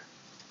Father,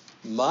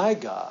 my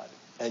God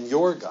and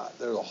your God.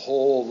 There's a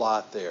whole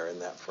lot there in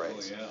that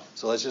phrase. Oh, yeah.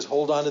 So let's just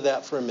hold on to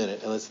that for a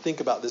minute and let's think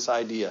about this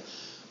idea.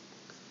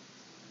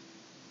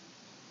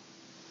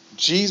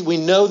 We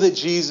know that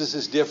Jesus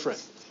is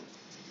different.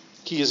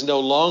 He is no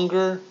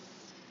longer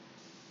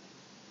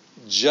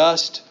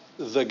just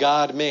the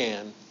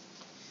God-man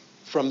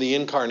from the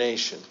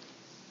incarnation.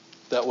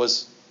 That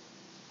was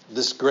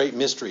this great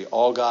mystery,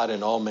 all God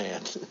and all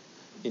man,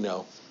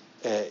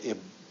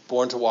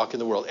 born to walk in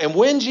the world. And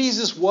when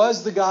Jesus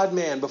was the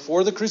God-man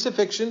before the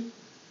crucifixion,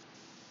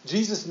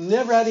 Jesus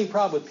never had any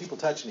problem with people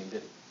touching him,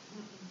 did he?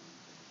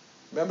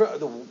 Remember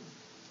the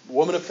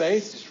woman of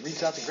faith just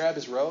reached out to grab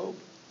his robe?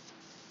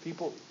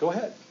 People, go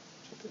ahead.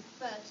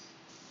 But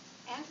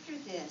after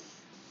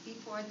this,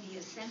 before the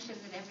ascension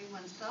that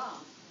everyone saw,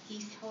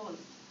 he told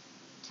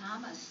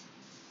Thomas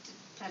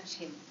to touch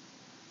him.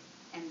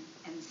 And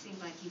it seemed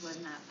like he was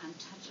not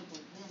untouchable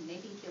then.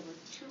 Maybe there were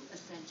two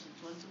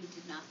ascensions, ones we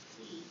did not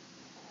see.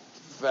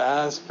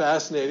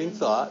 Fascinating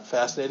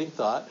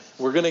thought.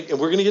 We're gonna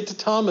get to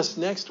Thomas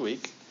next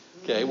week.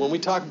 Okay, when we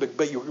talk, but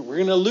we're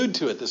going to allude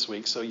to it this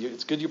week. So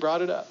it's good you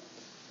brought it up.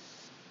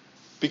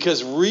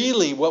 Because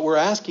really, what we're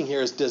asking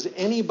here is, does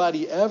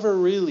anybody ever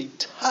really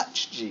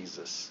touch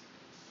Jesus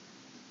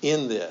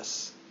in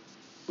this?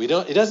 It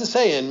doesn't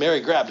say, and Mary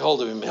grabbed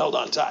hold of him and held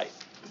on tight.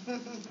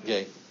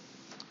 Okay.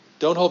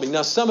 Don't hold me.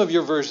 Now, some of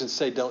your versions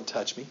say, don't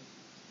touch me.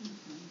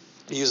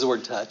 Use the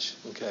word touch.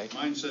 Okay.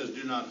 Mine says,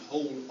 do not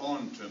hold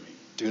on to me.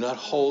 Do not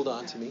hold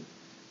on to me.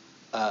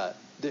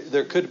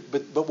 There could,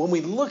 but when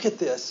we look at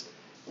this,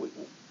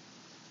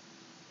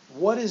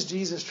 what is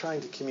Jesus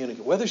trying to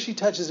communicate? Whether she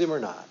touches him or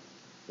not,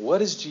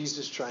 what is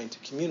Jesus trying to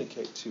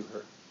communicate to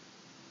her?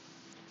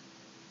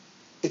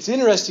 It's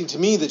interesting to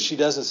me that she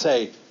doesn't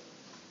say,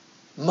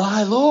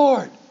 "My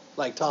Lord,"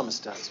 like Thomas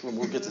does when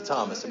we'll get to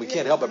Thomas. And we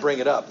can't help but bring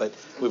it up, but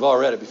we've all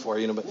read it before,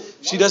 But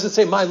she doesn't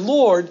say, "My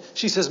Lord."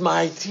 She says,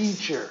 "My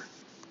teacher."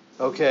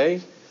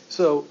 Okay?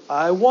 So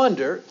I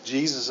wonder,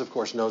 Jesus, of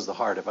course, knows the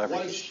heart of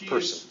every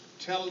person.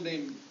 Telling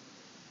him,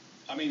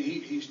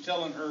 he's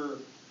telling her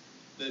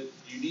that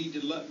you need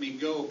to let me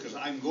go because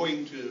I'm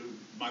going to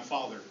my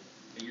Father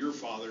and your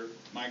Father,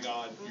 my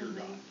God, your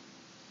God.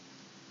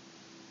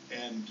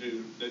 And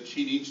that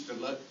she needs to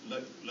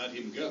let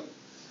him go.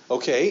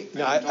 Okay.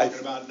 Now, I'm talking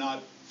about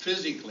not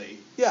physically.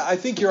 Yeah, I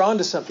think you're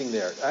onto something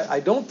there.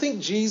 I don't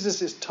think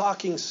Jesus is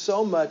talking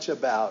so much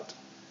about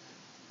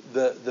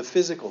the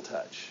physical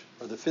touch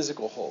or the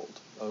physical hold.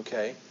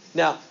 Okay?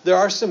 Now, there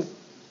are some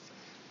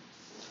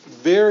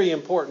very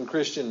important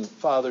Christian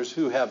fathers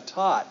who have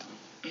taught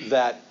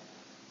that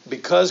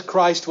because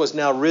Christ was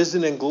now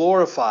risen and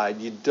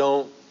glorified, you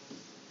don't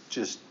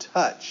just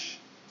touch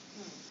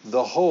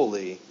the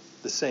holy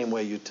the same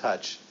way you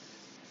touch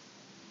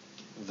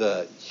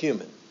the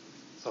human.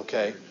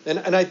 Okay?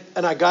 And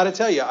I got to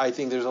tell you, I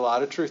think there's a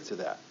lot of truth to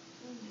that.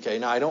 Okay?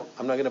 Now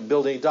I'm not going to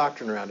build any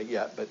doctrine around it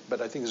yet,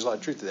 but I think there's a lot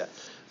of truth to that.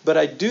 But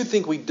I do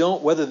think we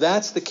don't, whether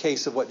that's the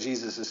case of what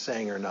Jesus is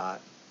saying or not.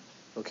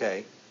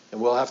 Okay? And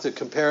we'll have to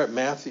compare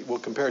it, we'll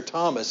compare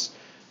Thomas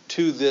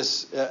to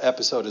this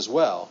episode as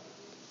well.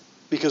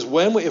 Because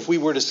if we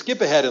were to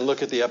skip ahead and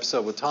look at the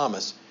episode with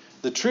Thomas,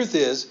 the truth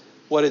is,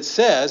 what it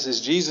says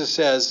is Jesus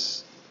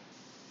says,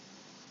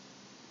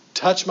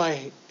 "Touch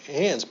my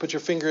hands, put your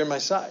finger in my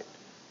side."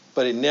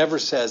 But it never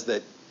says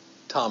that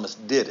Thomas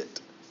did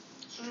it.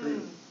 It's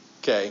true.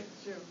 Okay?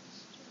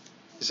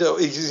 So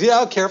you see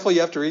how careful you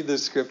have to read the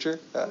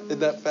scripture? Isn't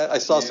that bad? I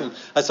saw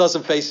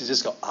some faces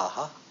just go,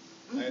 aha.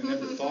 I had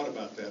never thought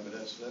about that, but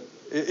that's that.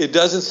 It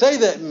doesn't say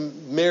that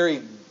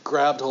Mary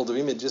grabbed hold of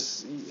him. It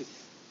just,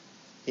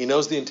 he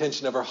knows the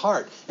intention of her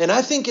heart. And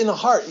I think in the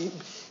heart,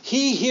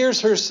 he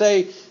hears her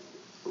say,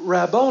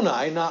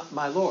 "Rabboni," not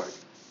 "my Lord."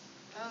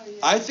 Oh, yeah.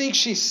 I think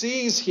she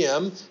sees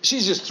him.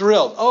 She's just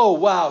thrilled. Oh,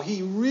 wow,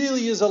 he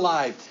really is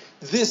alive.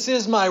 This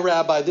is my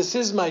rabbi. This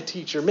is my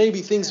teacher.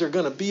 Maybe things are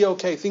going to be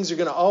okay. Things are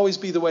going to always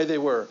be the way they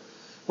were.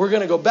 We're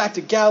going to go back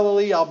to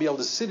Galilee. I'll be able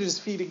to sit at his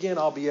feet again.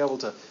 I'll be able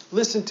to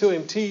listen to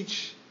him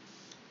teach.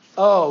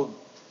 Oh,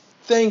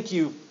 thank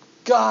you,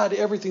 God.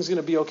 Everything's going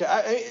to be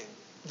okay.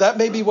 That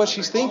may be what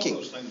she's thinking.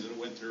 All those things that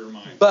went through her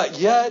mind. But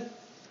yet,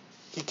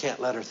 he can't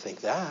let her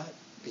think that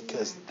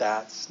because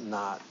that's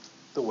not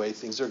the way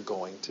things are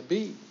going to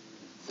be.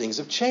 Things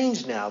have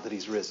changed now that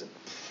he's risen.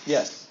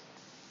 Yes?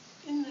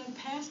 In the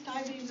past,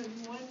 I've even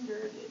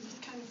wondered, it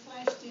just kind of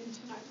flashed into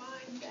my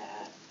mind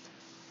that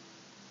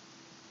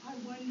I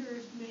wonder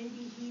if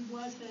maybe he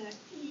wasn't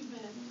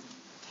even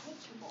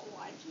touchable,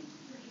 like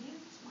your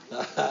hands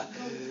might go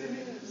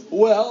through.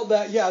 Well,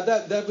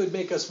 that would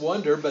make us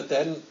wonder, but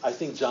then I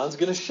think John's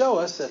going to show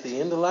us at the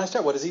end of the last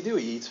chapter. What does he do?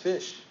 He eats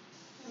fish.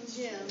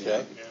 Yeah.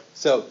 Okay?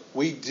 So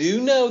we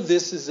do know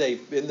this is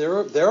and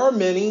there are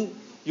many,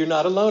 you're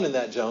not alone in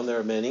that, Joan, there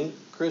are many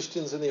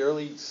Christians in the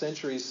early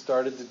centuries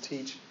started to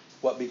teach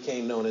what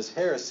became known as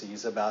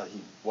heresies about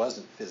he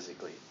wasn't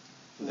physically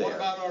there. What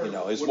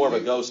about it's more of a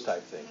ghost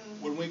type thing.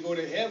 When we go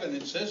to heaven,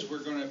 it says we're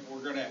gonna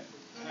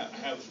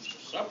have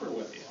supper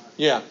with him.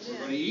 Yeah. We're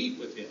gonna eat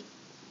with him.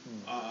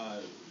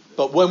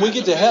 But when we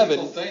get to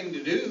heaven, thing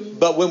to do.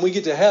 But when we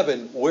get to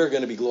heaven, we're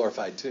going to be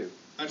glorified too.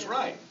 That's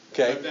right.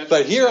 Okay.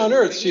 But here on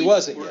earth, she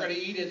wasn't yet. We're going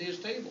to eat at his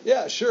table.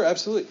 Yeah, sure,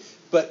 absolutely.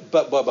 But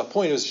my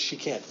point is, she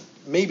can't.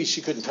 Maybe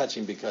she couldn't touch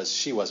him because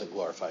she wasn't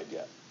glorified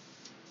yet.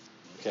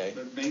 Okay.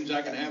 That means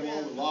I can have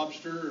all the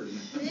lobster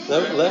and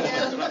that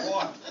I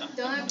want.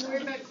 Don't have to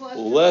worry about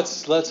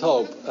cholesterol. Let's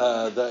hope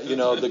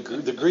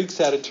that the Greeks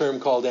had a term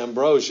called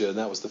ambrosia, and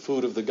that was the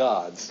food of the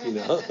gods.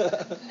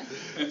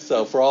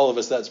 So for all of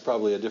us, that's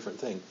probably a different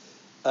thing.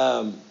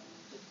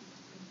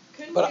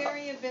 Couldn't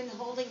Mary have been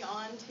holding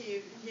on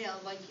to,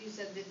 like you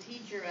said, the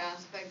teacher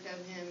aspect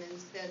of him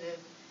instead of?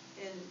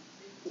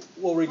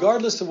 Well,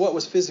 regardless of what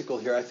was physical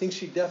here, I think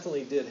she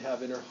definitely did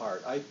have in her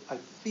heart. I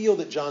feel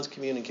that John's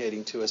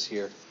communicating to us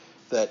here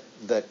that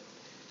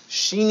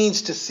she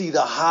needs to see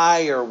the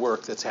higher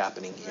work that's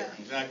happening here. Right.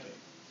 Exactly.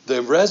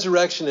 The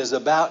resurrection is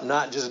about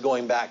not just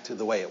going back to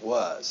the way it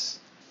was.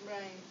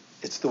 Right.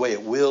 It's the way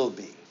it will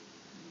be.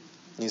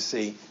 You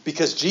see,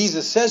 because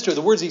Jesus says to her,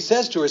 the words he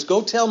says to her is,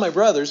 "Go tell my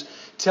brothers,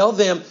 tell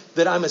them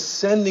that I'm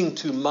ascending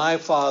to my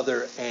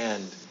Father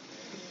and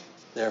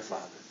their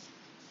Father."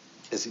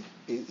 Is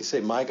he say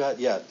my God?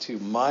 Yeah, to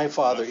my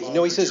Father.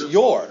 He says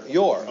your.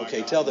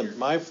 Okay, tell them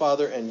my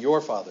Father and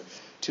your Father.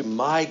 To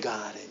my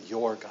God and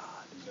your God.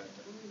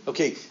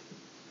 Okay,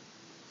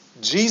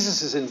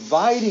 Jesus is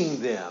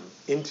inviting them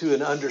into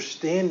an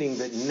understanding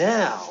that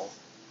now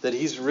that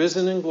he's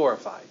risen and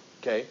glorified,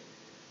 okay,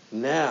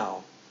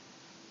 now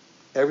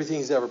everything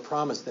he's ever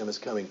promised them is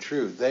coming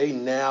true. They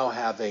now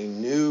have a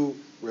new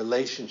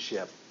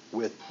relationship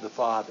with the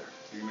Father.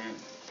 Amen.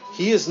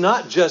 He is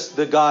not just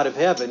the God of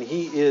heaven.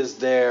 He is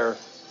their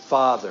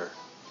Father.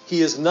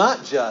 He is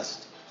not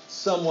just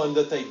someone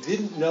that they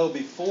didn't know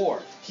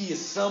before. He is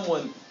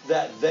someone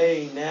that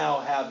they now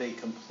have a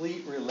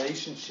complete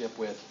relationship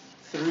with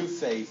through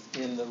faith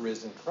in the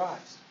risen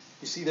Christ.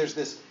 You see, there's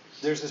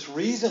this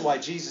reason why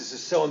Jesus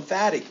is so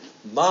emphatic.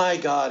 My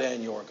God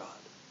and your God.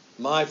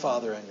 My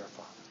Father and your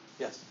Father.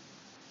 Yes?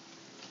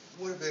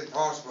 Would it have been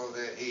possible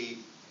that he,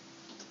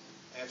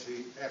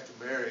 after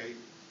Mary,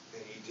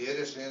 that he did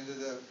ascend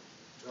to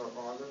our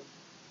Father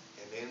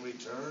and then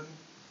return?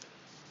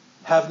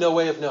 Have no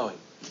way of knowing.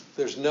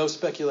 There's no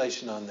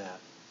speculation on that.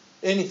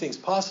 Anything's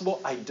possible.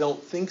 I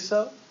don't think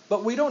so,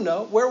 but we don't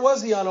know. Where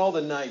was he on all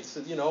the nights?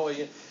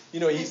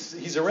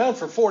 He's around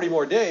for 40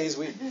 more days.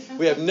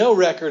 We have no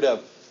record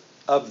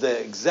of the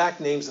exact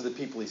names of the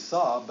people he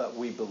saw, but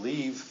we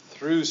believe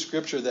through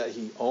Scripture that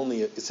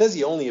it says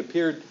he only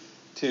appeared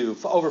to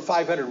over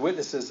 500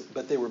 witnesses,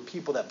 but they were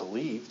people that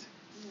believed.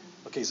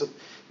 Okay, so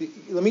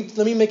let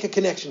me make a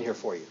connection here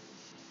for you.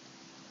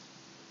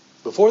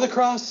 Before the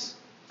cross,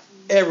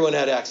 everyone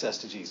had access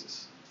to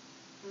Jesus.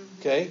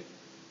 Okay?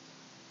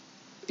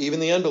 Even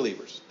the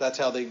unbelievers. That's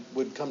how they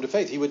would come to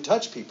faith. He would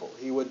touch people.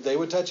 They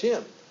would touch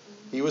him.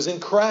 He was in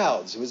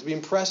crowds. He was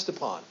being pressed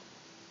upon.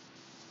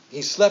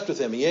 He slept with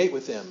them. He ate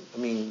with them. I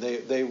mean,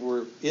 they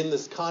were in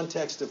this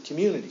context of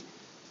community.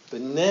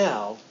 But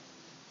now,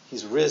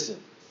 he's risen.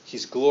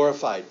 He's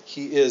glorified.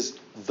 He is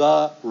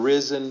the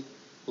risen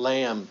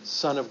Lamb,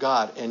 Son of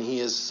God. And he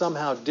is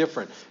somehow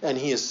different. And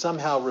he is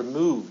somehow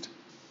removed.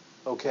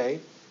 Okay?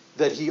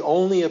 That he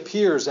only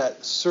appears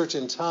at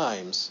certain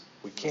times.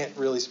 We can't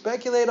really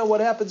speculate on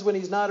what happens when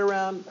he's not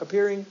around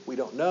appearing. We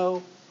don't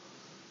know.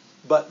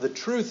 But the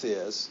truth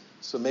is,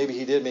 so maybe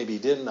he did, maybe he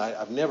didn't.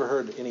 I've never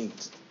heard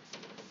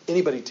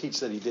anybody teach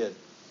that he did.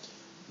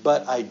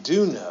 But I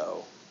do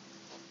know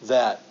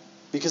that,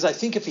 because I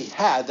think if he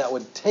had, that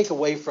would take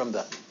away from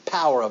the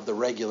power of the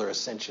regular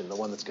ascension, the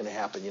one that's going to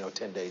happen,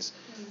 10 days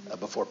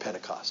before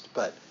Pentecost.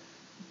 But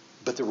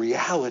the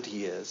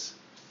reality is,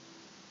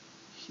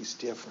 he's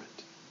different.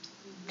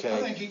 Okay.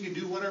 I think he could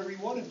do whatever he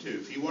wanted to.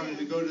 If he wanted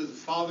to go to the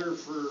Father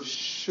for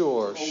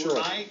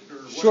overnight or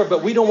whatever. Sure,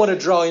 but we don't want to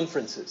draw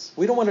inferences.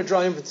 We don't want to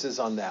draw inferences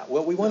on that.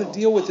 What we want to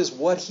deal with is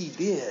what he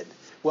did,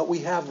 what we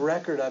have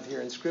record of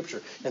here in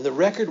Scripture. And the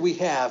record we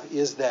have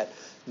is that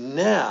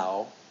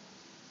now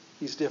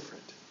he's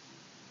different.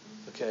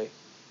 Okay?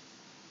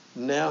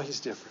 Now he's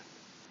different.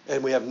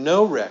 And we have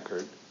no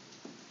record,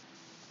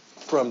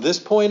 from this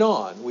point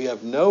on, we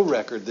have no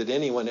record that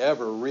anyone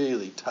ever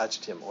really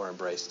touched him or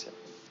embraced him.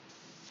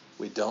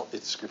 We don't.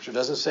 Scripture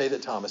doesn't say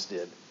that Thomas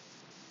did.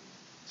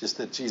 Just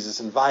that Jesus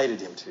invited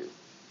him to.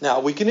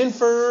 Now, we can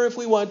infer if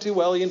we want to,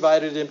 well, he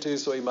invited him to,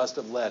 so he must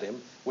have let him.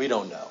 We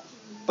don't know.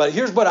 But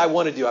here's what I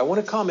want to do. I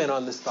want to comment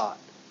on this thought.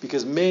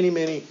 Because many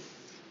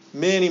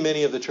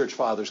of the church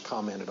fathers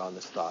commented on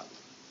this thought.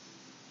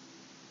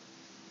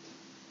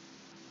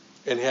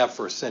 And have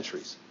for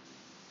centuries.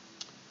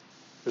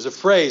 There's a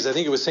phrase, I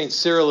think it was St.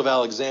 Cyril of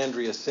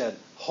Alexandria said,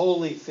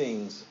 holy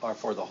things are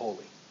for the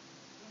holy.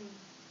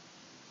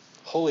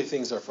 Holy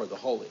things are for the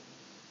holy.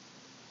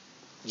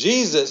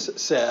 Jesus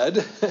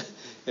said,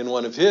 in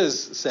one of his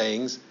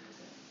sayings,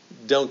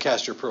 don't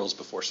cast your pearls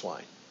before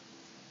swine.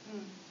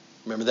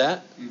 Remember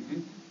that?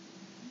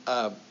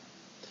 Mm-hmm.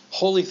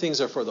 Holy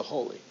things are for the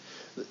holy.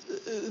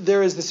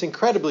 There is this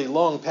incredibly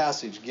long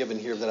passage given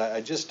here that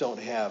I just don't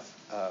have.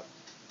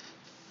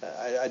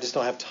 I just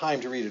don't have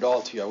time to read it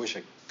all to you. I wish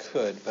I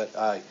could,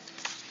 but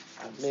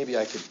maybe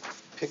I could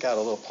pick out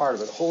a little part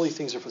of it. Holy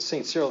things are for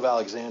St. Cyril of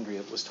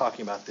Alexandria was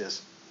talking about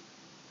this.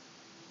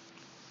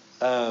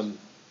 Let's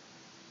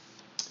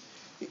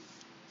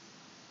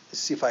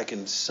see if I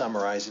can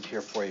summarize it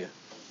here for you.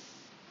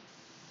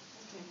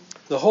 Okay.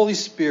 The Holy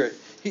Spirit,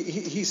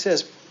 he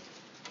says,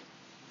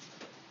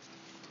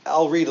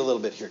 I'll read a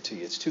little bit here to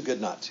you. It's too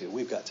good not to.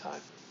 We've got time.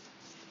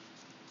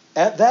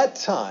 At that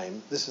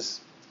time, this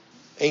is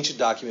ancient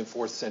document,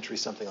 4th century,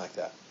 something like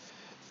that.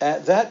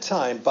 At that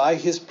time, by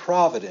his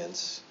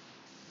providence,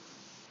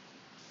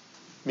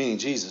 meaning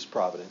Jesus'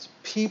 providence,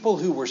 people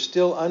who were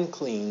still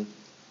unclean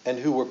and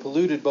who were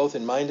polluted both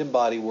in mind and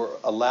body were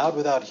allowed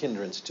without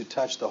hindrance to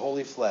touch the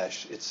holy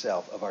flesh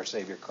itself of our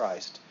Savior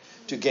Christ,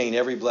 to gain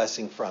every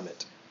blessing from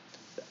it.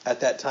 At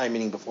that time,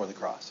 meaning before the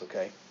cross,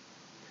 okay?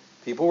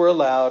 People were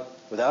allowed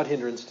without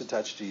hindrance to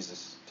touch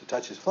Jesus, to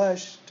touch his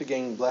flesh, to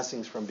gain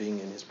blessings from being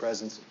in his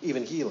presence,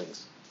 even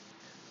healings.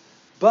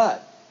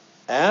 But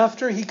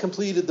after he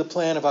completed the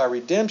plan of our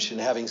redemption,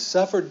 having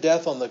suffered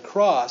death on the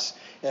cross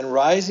and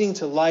rising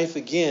to life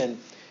again,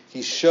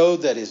 he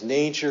showed that his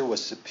nature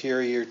was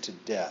superior to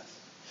death.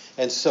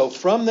 And so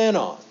from then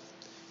on,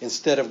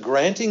 instead of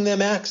granting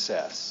them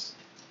access,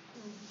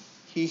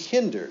 he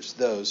hinders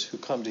those who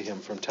come to him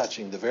from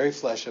touching the very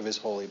flesh of his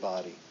holy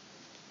body.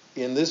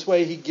 In this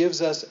way, he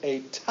gives us a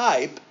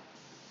type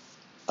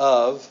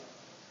of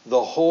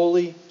the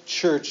holy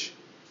church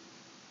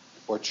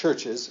or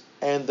churches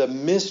and the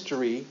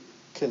mystery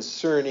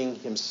concerning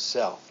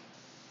himself.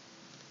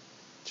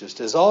 Just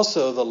as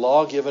also the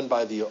law given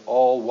by the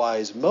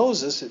all-wise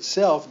Moses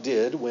itself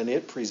did when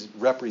it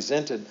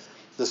represented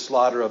the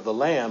slaughter of the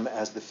lamb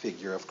as the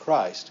figure of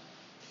Christ.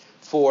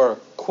 For,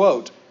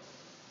 quote,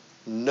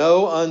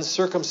 no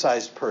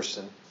uncircumcised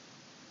person,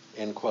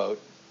 end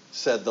quote,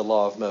 said the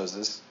law of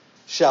Moses,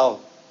 shall,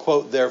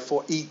 quote,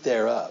 therefore eat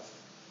thereof,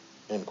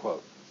 end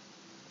quote.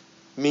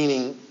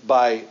 Meaning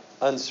by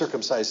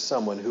uncircumcised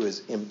someone who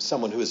is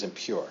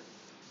impure.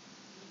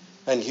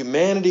 And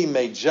humanity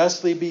may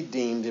justly be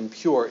deemed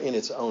impure in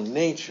its own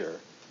nature,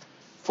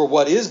 for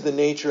what is the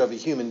nature of a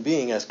human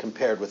being as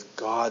compared with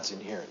God's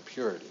inherent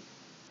purity?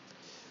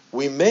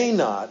 We may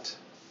not,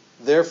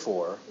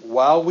 therefore,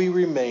 while we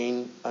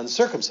remain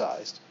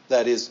uncircumcised,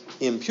 that is,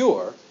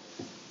 impure,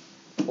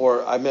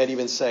 or I might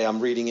even say, I'm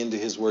reading into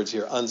his words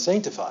here,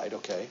 unsanctified,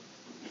 okay,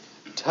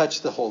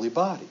 touch the holy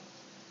body,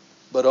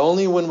 but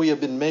only when we have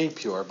been made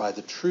pure by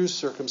the true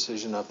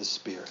circumcision of the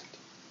Spirit.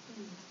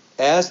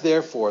 As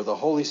therefore the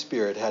Holy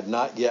Spirit had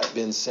not yet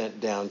been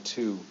sent down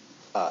to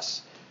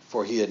us,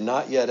 for he had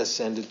not yet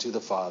ascended to the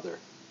Father.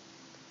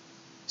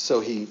 So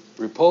he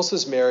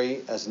repulses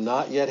Mary as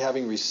not yet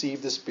having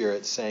received the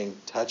Spirit, saying,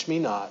 touch me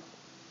not,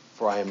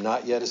 for I am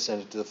not yet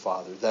ascended to the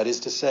Father. That is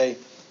to say,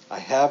 I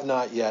have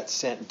not yet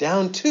sent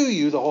down to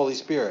you the Holy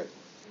Spirit.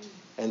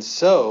 And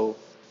so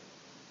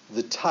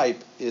the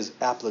type is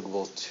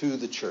applicable to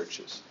the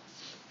churches.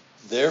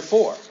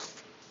 Therefore,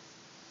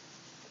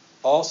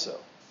 also,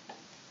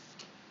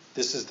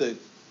 this is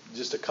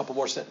just a couple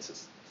more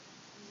sentences.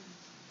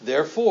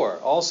 Therefore,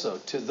 also,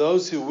 to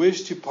those who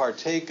wish to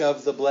partake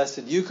of the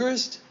Blessed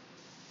Eucharist,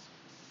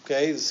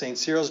 okay, St.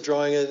 Cyril's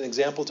drawing an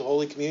example to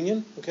Holy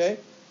Communion, okay?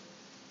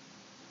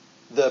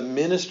 The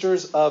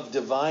ministers of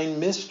divine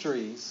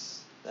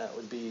mysteries, that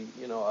would be,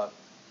 a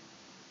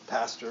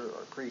pastor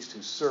or a priest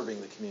who's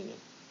serving the communion,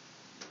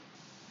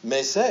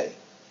 may say,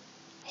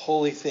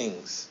 holy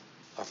things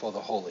are for the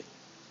holy.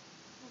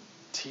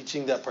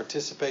 Teaching that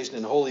participation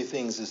in holy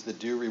things is the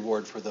due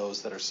reward for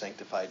those that are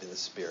sanctified in the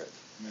Spirit.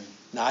 Amen.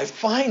 Now, I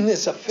find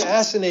this a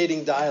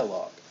fascinating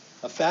dialogue,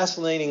 a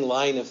fascinating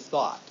line of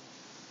thought.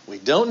 We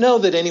don't know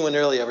that anyone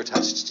really ever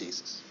touched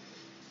Jesus,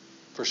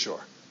 for sure.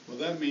 Well,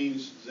 that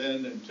means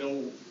then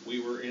until we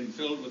were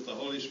infilled with the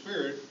Holy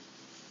Spirit,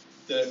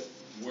 that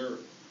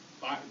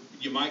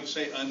you might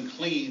say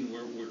unclean,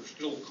 we're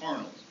still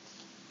carnal.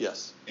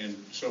 Yes. And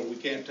so we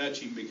can't touch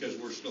him because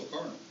we're still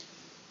carnal.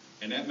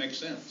 And that makes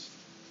sense.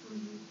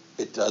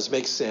 It does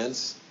make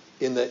sense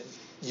in that,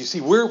 you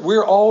see,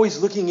 we're always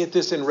looking at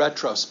this in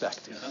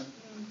retrospective.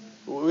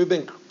 Uh-huh. We've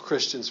been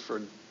Christians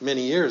for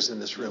many years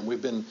in this room.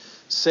 We've been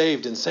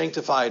saved and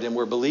sanctified, and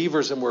we're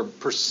believers, and we're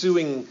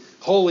pursuing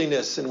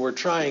holiness, and we're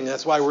trying.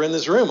 That's why we're in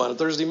this room on a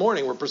Thursday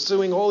morning. We're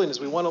pursuing holiness.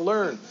 We want to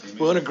learn. Amen.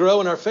 We want to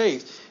grow in our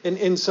faith.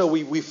 And so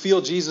we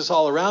feel Jesus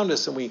all around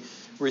us, and we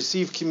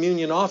receive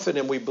communion often,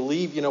 and we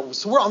believe,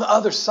 so we're on the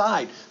other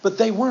side. But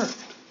they weren't.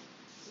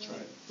 That's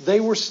right. They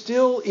were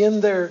still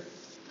in their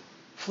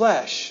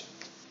flesh,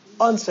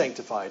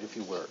 unsanctified, if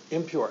you were,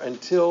 impure,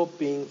 until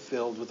being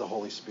filled with the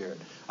Holy Spirit.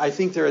 I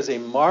think there is a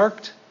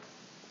marked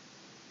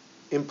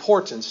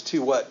importance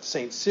to what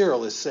St.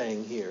 Cyril is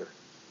saying here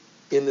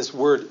in this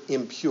word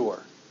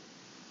impure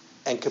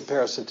and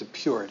comparison to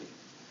purity.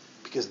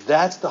 Because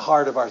that's the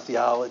heart of our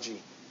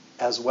theology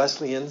as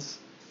Wesleyans,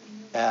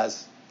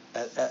 as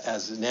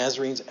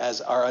Nazarenes,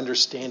 as our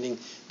understanding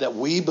that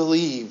we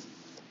believe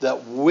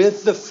that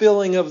with the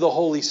filling of the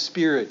Holy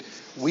Spirit,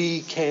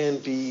 we can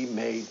be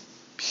made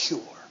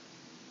pure,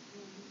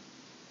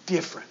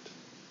 different,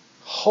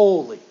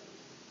 holy,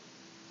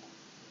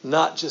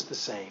 not just the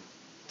same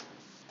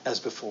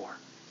as before.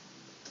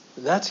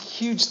 That's a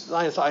huge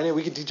line of thought. I know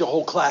we could teach a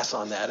whole class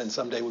on that, and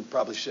someday we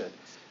probably should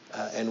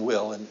and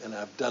will, and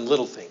I've done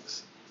little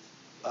things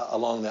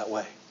along that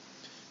way.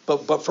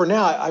 But for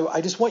now,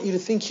 I just want you to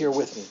think here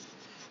with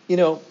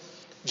me.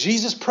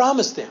 Jesus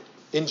promised them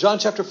in John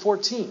chapter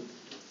 14,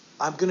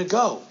 I'm going to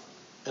go,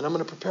 and I'm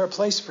going to prepare a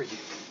place for you.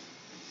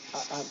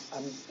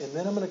 And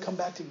then I'm going to come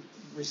back to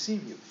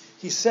receive you.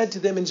 He said to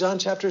them in John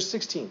chapter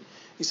 16,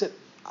 he said,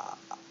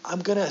 I'm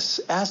going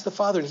to ask the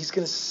Father, and he's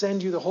going to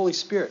send you the Holy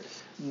Spirit.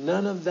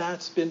 None of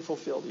that's been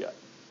fulfilled yet.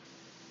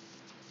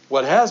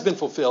 What has been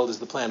fulfilled is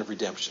the plan of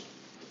redemption.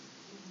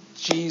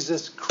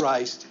 Jesus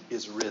Christ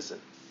is risen.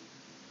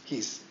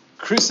 He's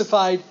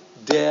crucified,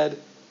 dead,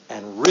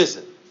 and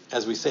risen,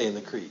 as we say in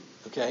the Creed.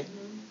 Okay?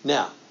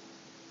 Now,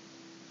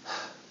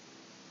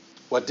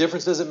 what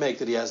difference does it make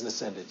that he hasn't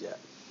ascended yet?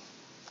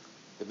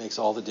 It makes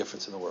all the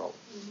difference in the world.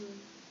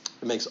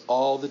 It makes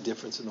all the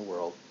difference in the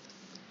world.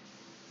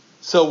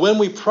 So when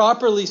we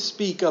properly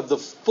speak of the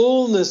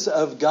fullness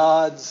of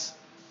God's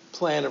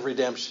plan of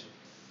redemption,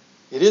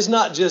 it is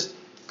not just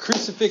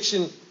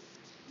crucifixion,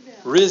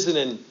 risen,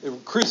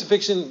 and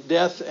crucifixion,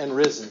 death, and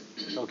risen.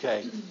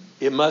 Okay?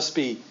 It must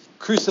be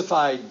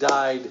crucified,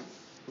 died,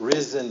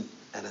 risen,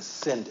 and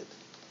ascended.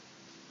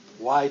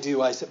 Why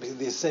do I say? Because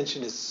the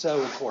ascension is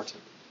so important.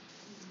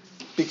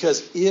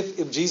 Because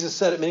if Jesus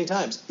said it many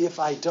times, if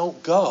I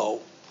don't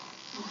go,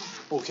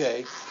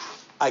 okay,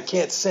 I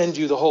can't send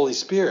you the Holy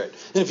Spirit.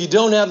 And if you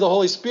don't have the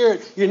Holy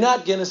Spirit, you're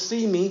not going to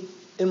see me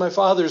in my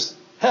Father's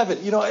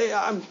heaven. You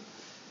know,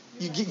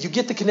 you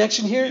get the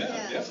connection here?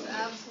 Yes,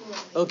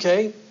 absolutely.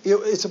 Okay?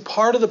 It's a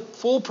part of the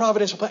full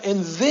providential plan.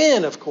 And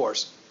then, of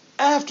course,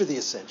 after the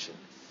ascension,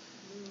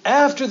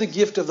 after the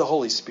gift of the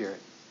Holy Spirit,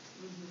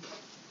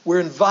 we're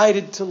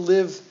invited to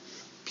live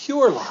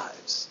pure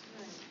lives.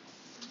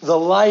 The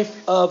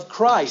life of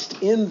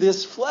Christ in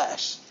this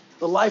flesh.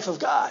 The life of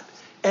God.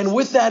 And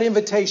with that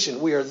invitation,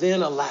 we are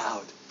then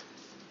allowed,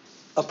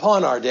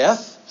 upon our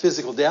death,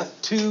 physical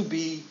death, to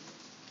be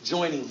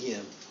joining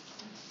Him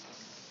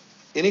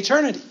in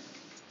eternity.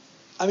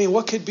 I mean,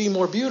 what could be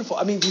more beautiful?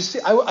 I mean, do you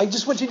see? I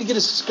just want you to get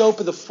a scope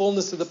of the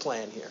fullness of the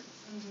plan here.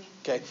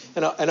 Okay?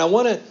 And I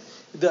want to,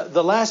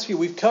 the last few,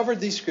 we've covered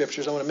these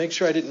scriptures. I want to make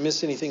sure I didn't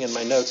miss anything in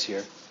my notes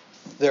here.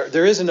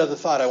 There is another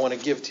thought I want to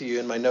give to you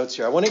in my notes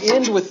here. I want to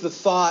end with the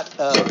thought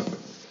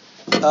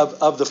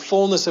of the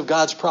fullness of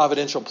God's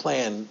providential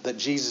plan that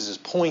Jesus is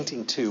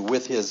pointing to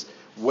with His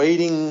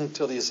waiting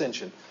till the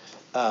ascension.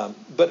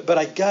 But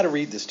I got to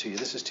read this to you.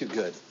 This is too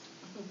good.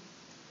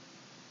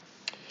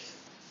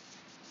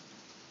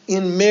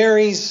 In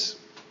Mary's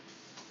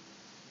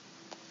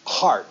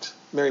heart,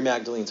 Mary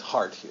Magdalene's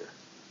heart here,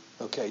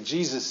 okay,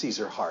 Jesus sees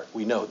her heart.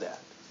 We know that.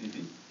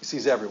 Mm-hmm. He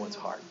sees everyone's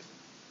heart.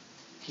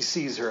 He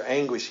sees her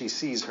anguish. He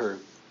sees her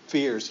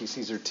fears. He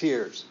sees her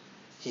tears.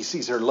 He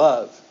sees her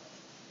love.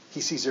 He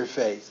sees her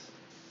faith.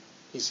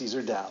 He sees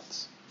her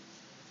doubts.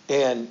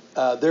 And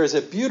there is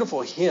a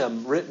beautiful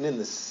hymn written in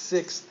the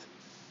 5th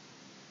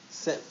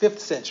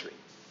century.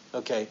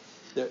 Okay,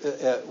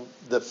 the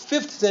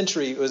 5th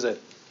century was a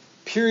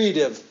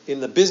period in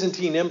the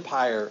Byzantine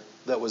Empire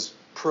that was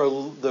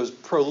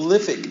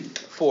prolific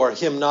for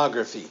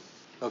hymnography.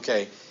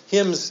 Okay,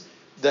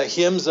 the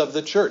hymns of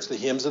the church, the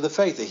hymns of the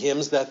faith, the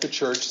hymns that the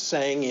church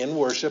sang in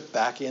worship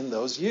back in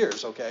those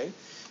years. Okay,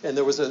 and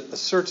there was a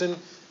certain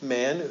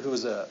man who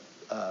was a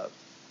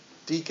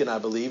deacon, I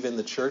believe, in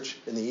the church,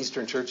 in the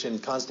Eastern Church in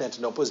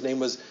Constantinople. His name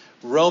was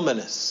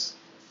Romanus,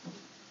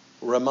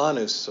 or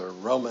Romanus, or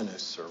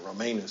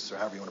Romanus, or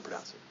however you want to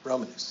pronounce it.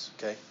 Romanus,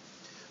 okay?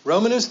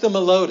 Romanus the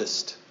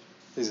melodist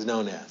is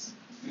known as,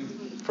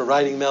 for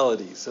writing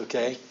melodies,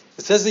 okay?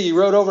 It says that he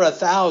wrote over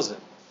 1,000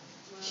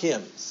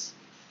 hymns,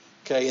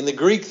 okay? In the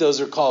Greek, those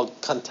are called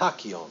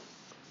kantakion,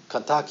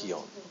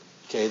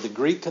 okay? The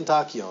Greek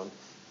kantakion,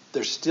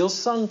 they're still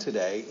sung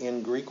today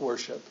in Greek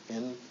worship,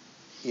 in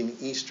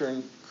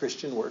Eastern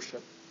Christian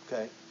worship,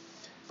 okay?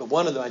 But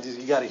one of them,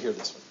 you got to hear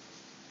this one.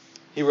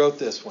 He wrote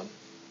this one.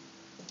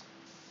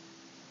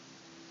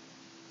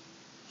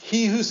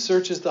 He who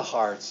searches the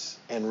hearts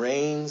and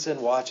reigns and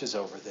watches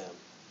over them,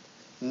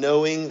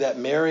 knowing that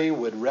Mary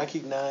would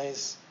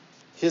recognize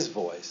His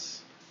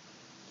voice,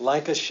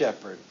 like a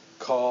shepherd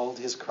called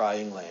his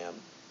crying lamb,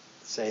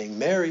 saying,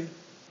 Mary.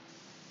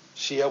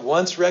 She at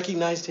once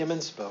recognized Him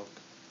and spoke.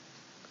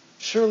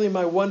 Surely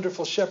my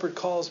wonderful shepherd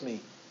calls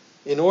me,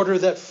 in order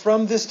that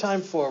from this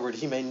time forward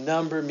He may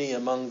number me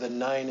among the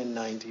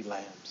 99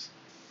 lambs.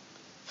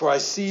 For I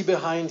see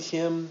behind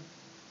Him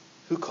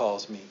who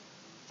calls me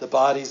the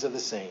bodies of the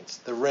saints,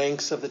 the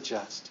ranks of the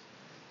just.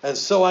 And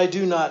so I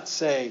do not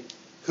say,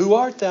 Who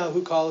art thou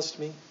who callest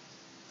me?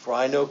 For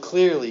I know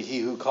clearly He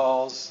who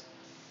calls,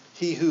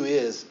 He who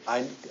is.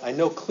 I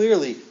know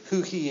clearly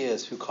who He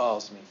is who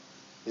calls me.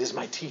 It is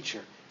my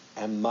teacher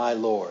and my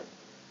Lord,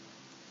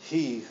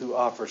 He who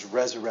offers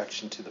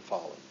resurrection to the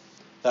fallen.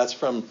 That's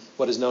from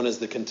what is known as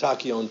the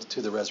Kantakion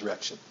to the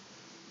resurrection.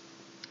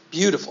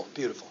 Beautiful,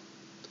 beautiful.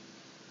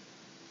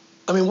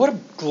 I mean, what a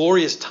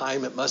glorious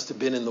time it must have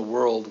been in the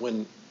world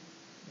when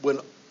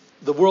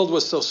the world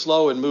was so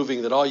slow and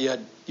moving that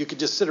you could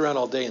just sit around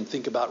all day and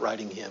think about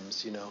writing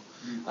hymns, you know.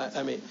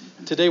 I mean,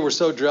 today we're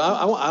so dry.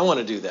 I want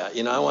to do that,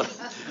 you know.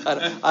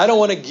 I don't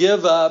want to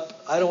give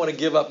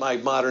up my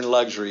modern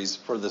luxuries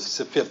for the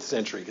 5th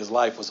century because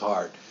life was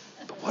hard.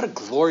 But what a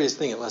glorious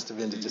thing it must have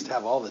been to just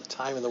have all the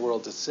time in the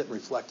world to sit and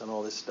reflect on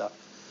all this stuff.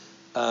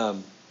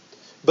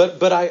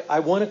 But I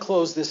want to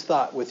close this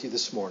thought with you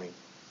this morning,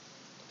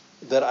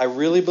 that I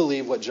really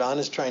believe what John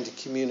is trying to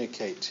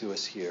communicate to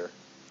us here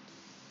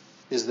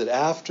is that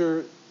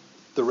after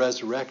the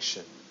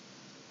resurrection,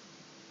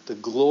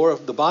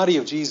 the body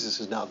of Jesus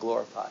is now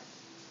glorified,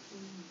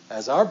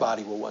 as our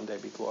body will one day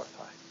be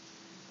glorified.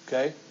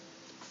 Okay?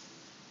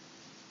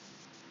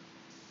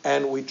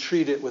 And we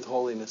treat it with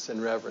holiness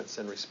and reverence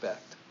and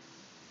respect.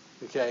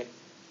 Okay?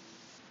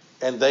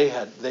 And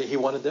he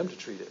wanted them to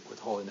treat it with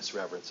holiness,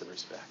 reverence, and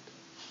respect.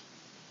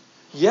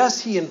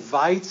 Yes, He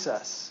invites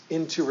us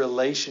into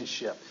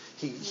relationship.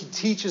 He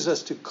teaches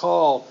us to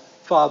call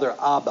Father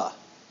Abba.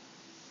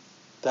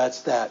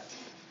 That's that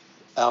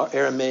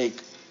Aramaic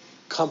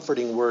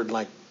comforting word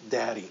like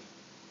daddy.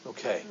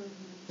 Okay. Mm-hmm.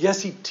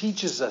 Yes, He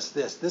teaches us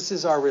this. This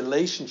is our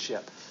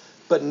relationship.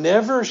 But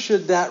never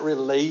should that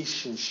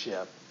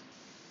relationship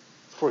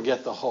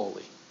forget the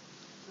holy.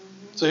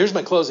 Mm-hmm. So here's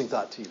my closing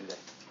thought to you today.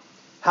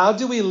 How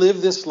do we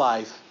live this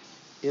life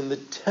in the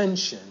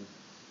tension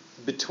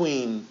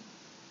between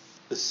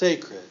the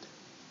sacred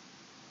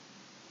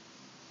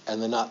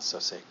and the not so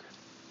sacred?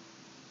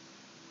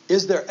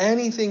 Is there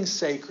anything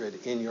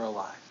sacred in your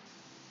life?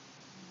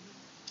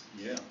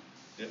 Yeah,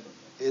 definitely.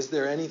 Is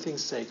there anything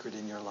sacred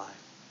in your life?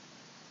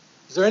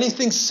 Is there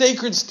anything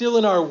sacred still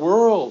in our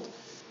world,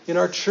 in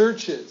our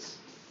churches?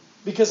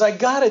 Because I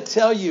got to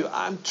tell you,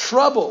 I'm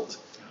troubled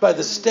by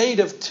the state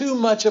of too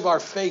much of our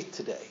faith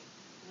today,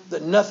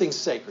 that nothing's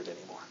sacred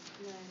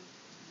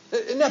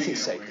anymore.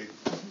 Nothing's sacred.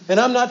 And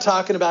I'm not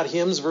talking about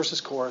hymns versus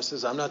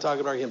choruses. I'm not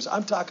talking about hymns.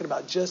 I'm talking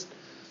about just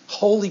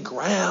holy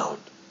ground.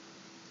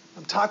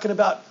 I'm talking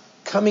about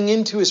coming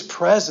into his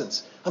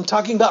presence. I'm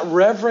talking about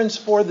reverence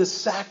for the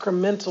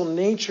sacramental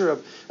nature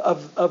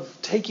of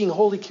taking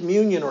Holy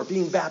Communion or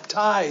being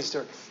baptized.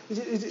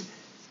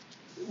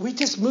 We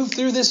just move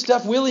through this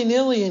stuff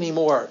willy-nilly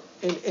anymore.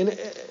 And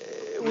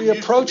we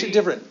approach it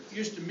different. It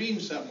used to mean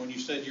something when you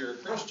said you're a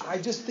Christian. I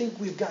just think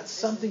we've got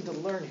something to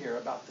learn here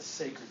about the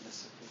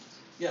sacredness of things.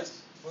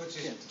 Yes? Well, it's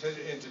just,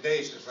 in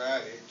today's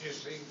society, it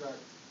just seems like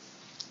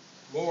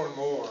more and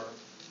more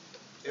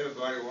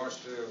everybody wants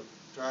to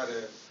try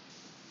to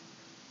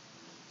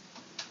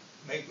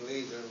make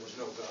believe there was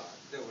no God,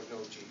 there was no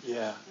Jesus.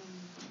 Yeah.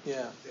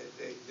 Yeah.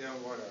 They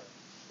don't want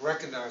to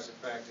recognize the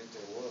fact that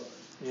there was.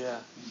 Yeah.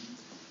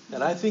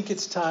 And I think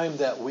it's time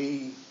that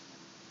we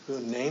who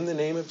name the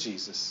name of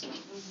Jesus,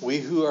 we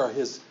who are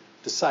his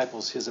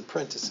disciples, his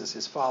apprentices,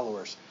 his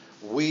followers,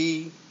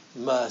 we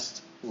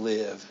must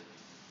live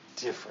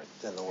different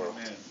than the world.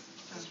 Amen.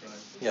 That's right.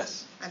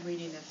 Yes. I'm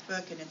reading this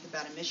book, and it's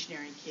about a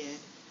missionary kid,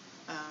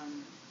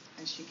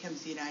 and she comes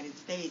to the United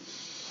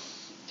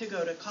States to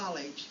go to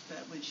college, but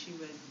when she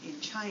was in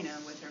China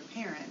with her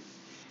parents,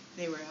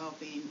 they were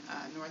helping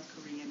North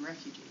Korean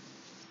refugees.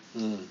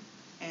 Mm.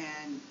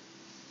 And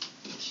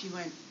she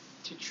went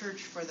to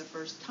church for the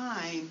first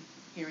time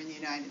here in the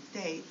United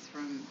States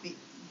from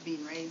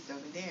being raised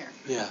over there.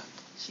 Yeah.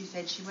 She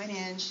said she went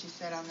in, she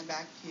sat on the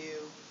back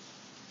pew.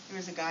 There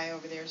was a guy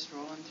over there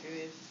strolling through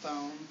his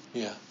phone.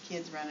 Yeah.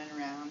 Kids running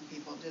around,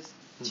 people just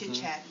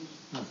chit-chatting.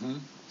 Mm-hmm.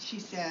 She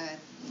said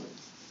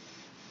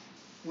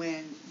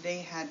when they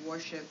had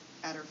worship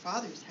at her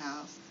father's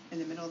house in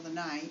the middle of the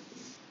night,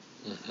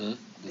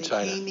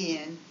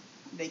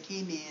 they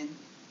came in,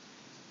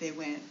 they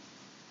went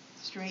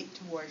straight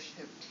to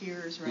worship,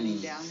 tears running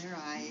down their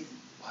eyes.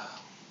 Wow.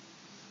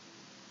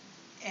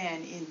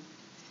 And in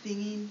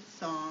singing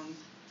songs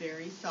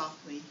very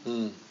softly,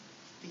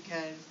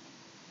 because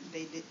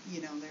they did,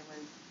 there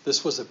was...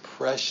 This was a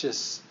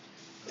precious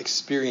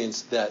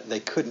experience that they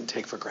couldn't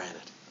take for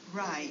granted.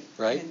 Right.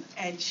 Right?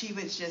 And she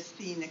was just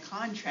seeing the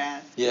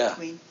contrast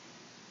between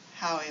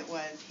how it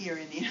was here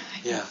in the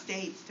United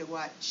States to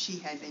what she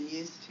had been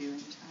used to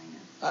in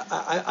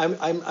China.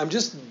 I'm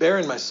just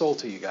bearing my soul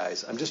to you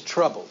guys. I'm just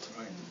troubled.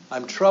 Right.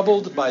 I'm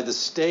troubled by the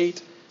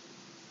state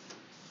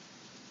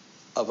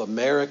of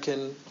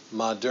American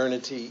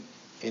modernity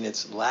in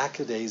its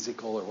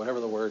lackadaisical, or whatever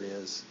the word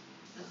is,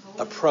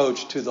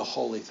 approach to the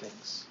holy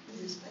things.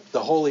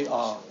 The holy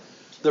awe.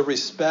 The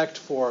respect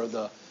for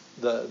the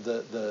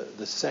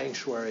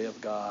sanctuary of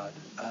God.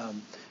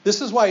 This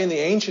is why in the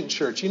ancient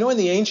church, in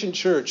the ancient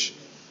church,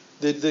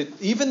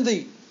 even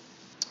the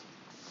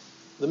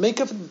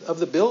makeup of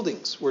the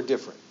buildings were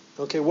different.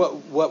 Okay,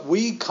 what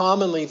we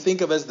commonly think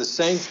of as the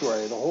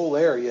sanctuary, the whole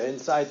area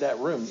inside that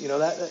room,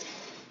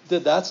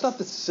 that's not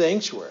the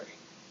sanctuary.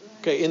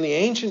 Okay, in the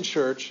ancient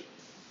church,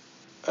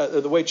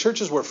 the way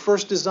churches were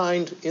first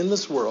designed in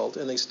this world,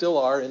 and they still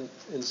are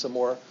in some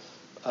more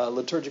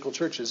liturgical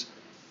churches,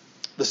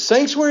 the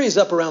sanctuary is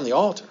up around the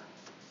altar.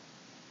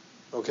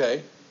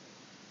 Okay?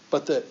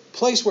 But the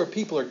place where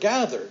people are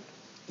gathered,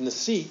 in the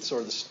seats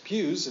or the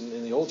pews, and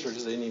in the old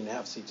churches they didn't even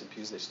have seats and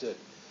pews, they stood,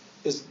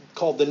 is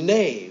called the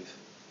nave.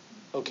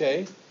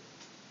 Okay?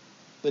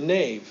 The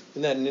nave.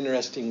 Isn't that an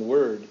interesting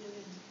word?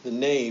 The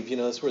nave,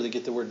 that's where they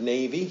get the word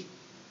navy.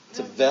 It's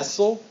a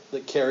vessel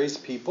that carries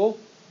people.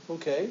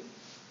 Okay?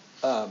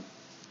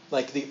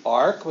 Like the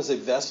ark was a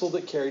vessel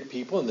that carried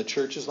people, and the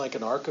church is like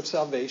an ark of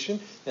salvation,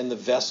 and the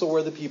vessel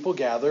where the people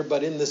gather.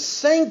 But in the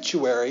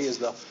sanctuary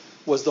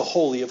was the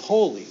Holy of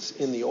Holies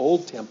in the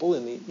old temple,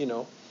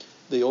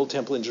 the old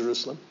temple in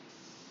Jerusalem.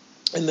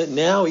 And that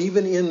now,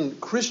 even in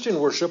Christian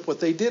worship, what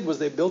they did was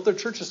they built their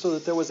churches so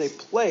that there was a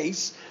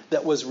place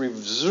that was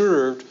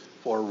reserved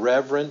for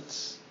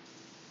reverence.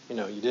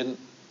 You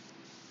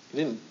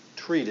didn't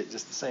treat it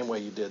just the same way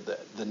you did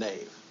the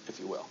nave, if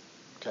you will.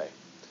 Okay.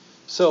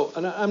 So,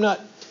 and I'm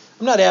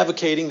not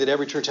advocating that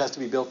every church has to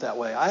be built that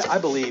way. I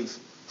believe,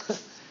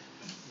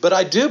 but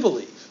I do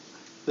believe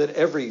that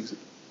every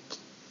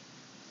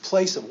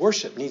place of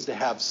worship needs to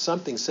have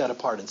something set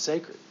apart and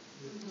sacred.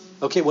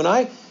 Okay, when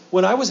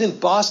I was in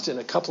Boston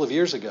a couple of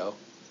years ago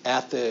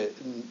at the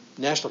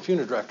National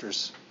Funeral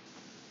Directors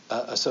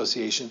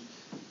Association,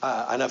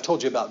 and I've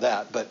told you about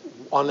that, but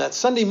on that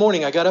Sunday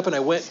morning I got up and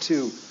I went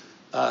to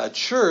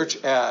church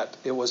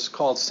it was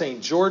called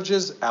St.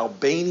 George's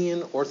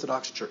Albanian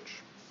Orthodox Church.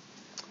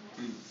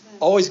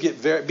 always get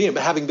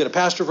having been a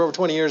pastor for over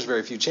 20 years,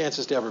 very few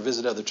chances to ever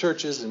visit other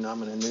churches, and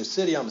I'm in a new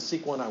city. I'm going to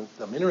seek one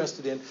I'm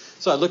interested in.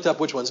 So I looked up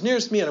which one's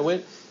nearest me, and I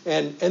went,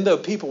 and the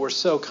people were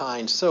so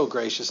kind, so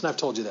gracious, and I've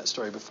told you that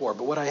story before,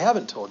 but what I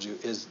haven't told you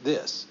is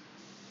this.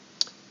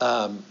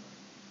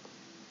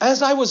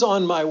 As I was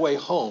on my way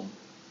home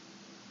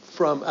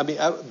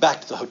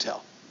back to the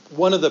hotel,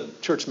 one of the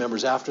church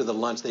members, after the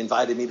lunch, they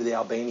invited me to the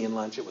Albanian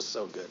lunch. It was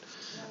so good.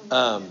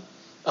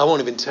 I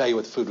won't even tell you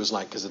what the food was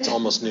like because it's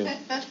almost noon.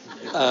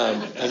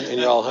 And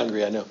you're all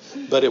hungry, I know.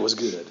 But it was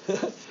good.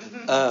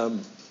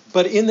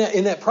 But in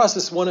that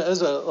process, one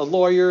as a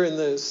lawyer in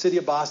the city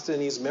of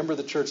Boston, he's a member of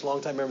the church,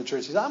 longtime member of the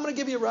church. He said, I'm going to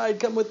give you a ride.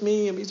 Come with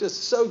me. And he's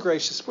just so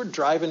gracious. We're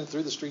driving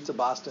through the streets of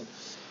Boston.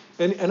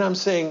 And I'm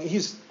saying,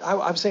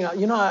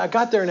 I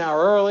got there an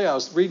hour early. I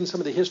was reading some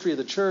of the history of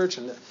the church.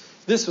 And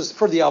this was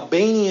for the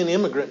Albanian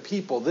immigrant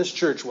people. This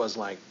church was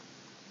like,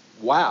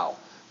 wow.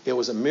 It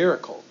was a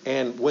miracle.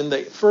 And when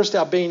the first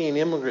Albanian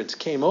immigrants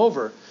came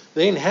over,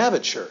 they didn't have a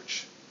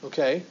church,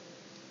 okay?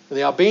 And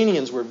the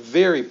Albanians were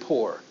very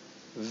poor,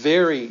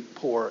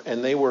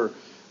 and they were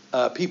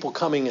people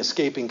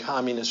escaping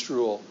communist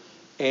rule.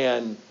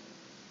 And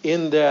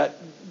in that,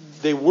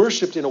 they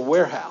worshipped in a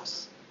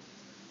warehouse.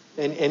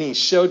 And he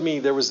showed me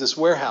there was this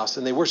warehouse,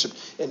 and they worshipped.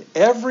 And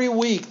every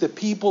week, the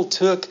people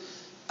took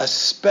a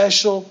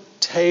special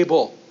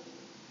table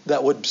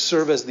that would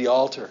serve as the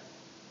altar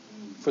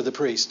for the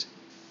priest.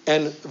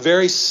 And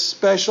very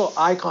special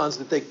icons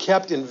that they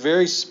kept in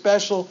very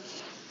special,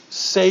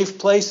 safe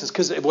places.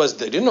 Because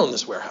they didn't own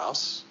this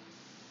warehouse.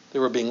 They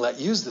were being let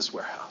use this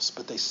warehouse.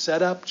 But they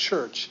set up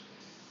church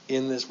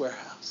in this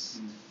warehouse.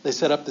 They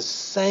set up the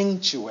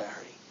sanctuary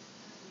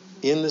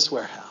in this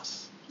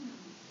warehouse.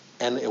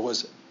 And it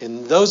was,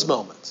 in those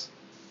moments,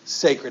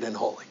 sacred and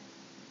holy.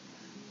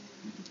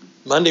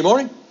 Monday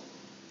morning,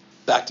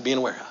 back to being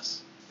a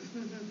warehouse.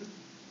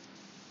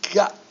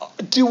 God,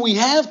 do we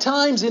have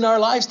times in our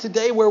lives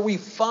today where we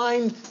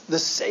find the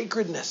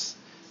sacredness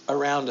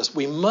around us?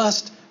 We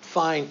must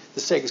find the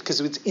sacredness, because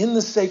it's in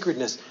the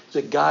sacredness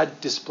that God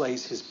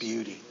displays his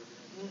beauty.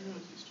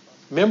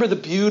 Remember the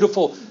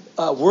beautiful,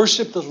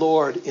 worship the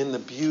Lord in the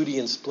beauty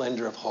and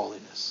splendor of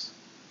holiness.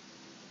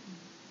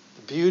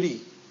 The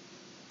beauty,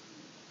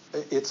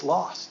 it's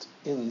lost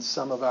in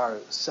some of our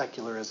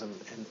secularism.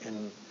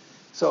 And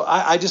so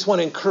I just want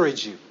to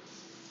encourage you.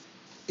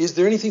 Is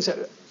there anything...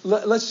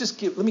 Let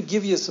me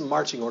give you some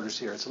marching orders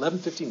here. It's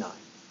 11:59.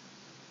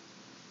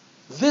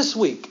 This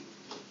week,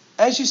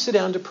 as you sit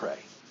down to pray,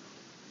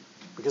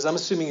 because I'm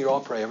assuming you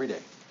all pray every day,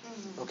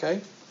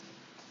 okay?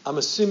 I'm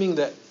assuming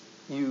that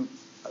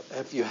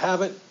if you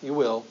haven't, you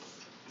will,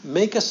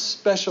 make a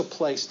special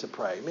place to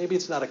pray. Maybe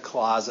it's not a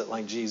closet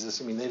like Jesus.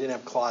 They didn't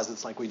have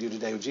closets like we do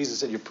today. When Jesus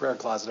said your prayer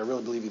closet, I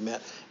really believe he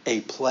meant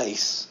a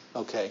place,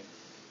 okay?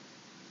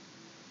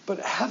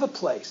 But have a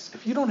place.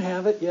 If you don't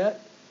have it yet,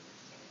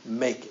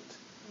 make it.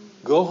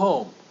 Go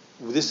home.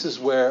 This is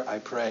where I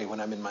pray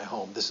when I'm in my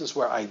home. This is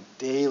where I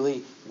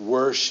daily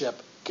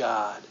worship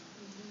God.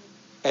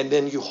 And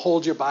then you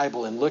hold your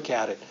Bible and look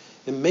at it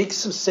and make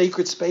some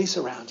sacred space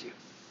around you.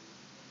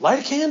 Light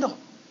a candle.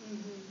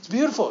 It's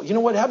beautiful. You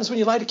know what happens when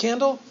you light a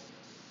candle?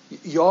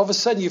 You all of a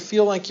sudden you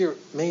feel like you're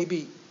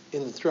maybe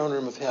in the throne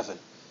room of heaven,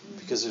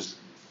 because there's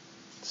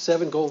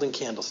 7 golden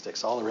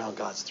candlesticks all around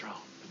God's throne.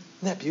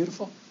 Isn't that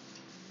beautiful?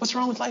 What's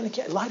wrong with lighting a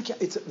candle? Light a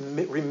candle. It's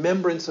a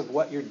remembrance of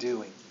what you're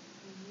doing.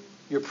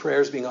 Your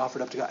prayers being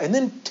offered up to God. And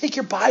then take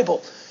your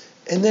Bible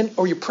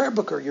or your prayer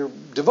book or your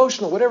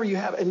devotional, whatever you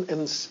have,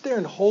 and sit there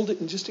and hold it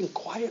and just in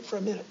quiet for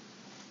a minute.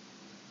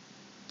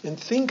 And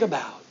think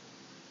about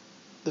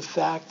the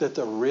fact that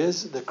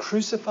the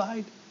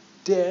crucified,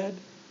 dead,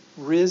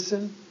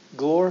 risen,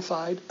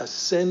 glorified,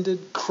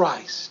 ascended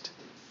Christ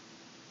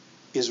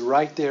is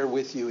right there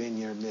with you in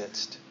your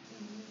midst.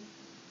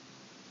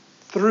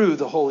 Through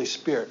the Holy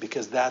Spirit,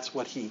 because that's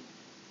what he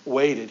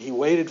waited. He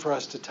waited for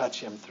us to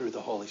touch him through the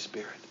Holy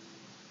Spirit.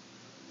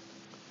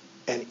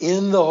 And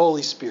in the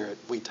Holy Spirit,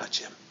 we touch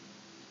him.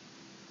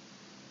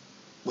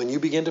 When you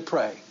begin to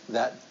pray,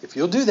 if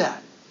you'll do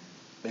that,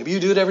 maybe you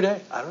do it every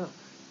day, I don't know.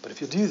 But if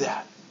you'll do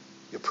that,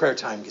 your prayer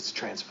time gets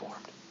transformed.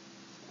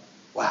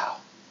 Wow.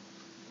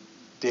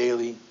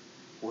 Daily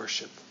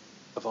worship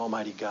of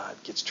Almighty God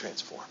gets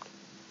transformed.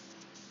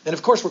 And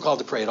of course, we're called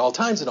to pray at all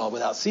times and all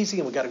without ceasing,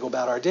 and we've got to go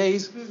about our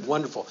days.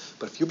 Wonderful.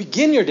 But if you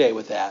begin your day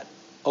with that,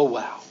 oh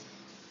wow,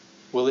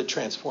 will it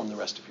transform the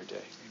rest of your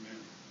day?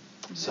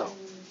 Amen. So,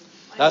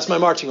 that's my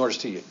marching orders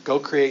to you. Go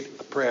create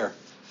a prayer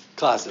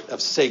closet of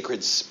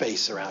sacred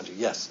space around you.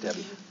 Yes,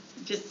 Debbie?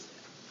 Just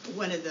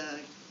one of the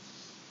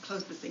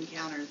closest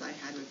encounters I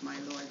had with my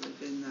Lord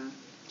was in the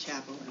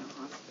chapel in a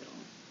hospital.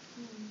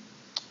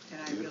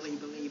 And I really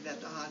believe that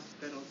the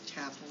hospital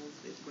chapels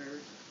is where,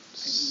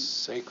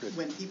 sacred.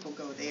 When people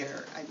go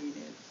there,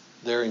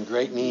 they're in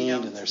great need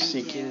and they're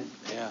seeking.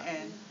 Yes. Yeah.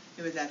 And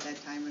it was at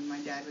that time when my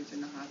dad was in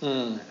the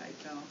hospital that I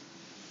felt.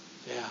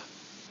 Yeah.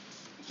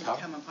 It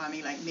come upon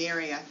me like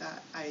Mary. I thought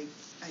I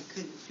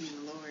couldn't see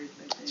the Lord.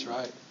 But then, that's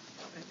right.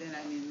 But then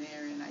I'm in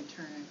there and I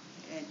turn,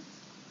 and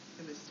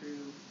It was through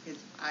his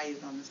eyes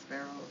on the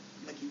sparrow,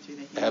 looking through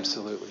the hymn.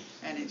 Absolutely.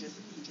 And he just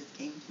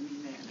came to me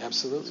there.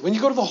 Absolutely. When you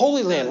go to the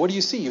Holy Land, what do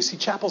you see? You see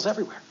chapels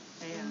everywhere.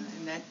 Yeah,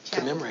 and that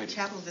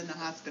chapel's in the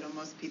hospital.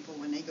 Most people,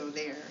 when they go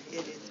there,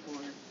 it is for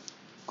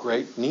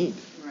great need.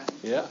 Right.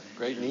 Yeah,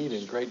 great need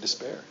and great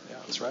despair. Yeah,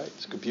 that's right.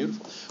 It's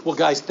beautiful. Well,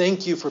 guys,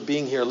 thank you for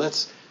being here.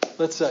 Let's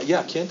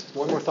Kent,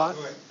 one more thought?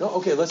 No,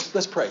 okay,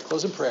 let's pray.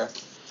 Close in prayer.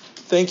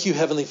 Thank you,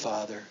 Heavenly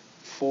Father,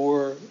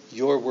 for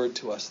your word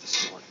to us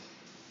this morning.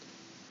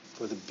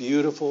 For the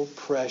beautiful,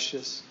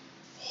 precious,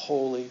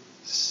 holy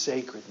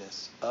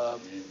sacredness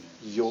of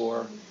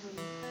your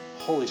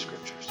holy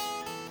scriptures.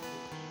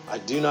 I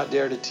do not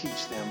dare to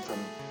teach them from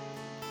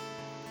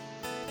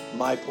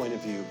my point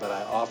of view, but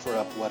I offer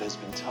up what has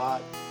been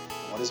taught,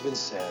 what has been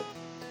said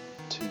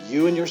to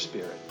you and your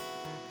Spirit.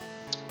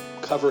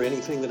 Cover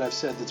anything that I've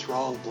said that's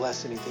wrong.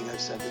 Bless anything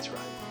I've said that's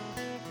right.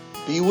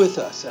 Be with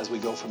us as we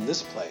go from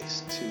this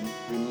place to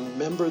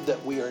remember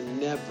that we are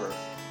never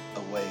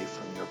away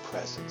from your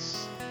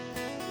presence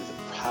through the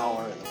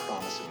power and the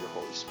promise of your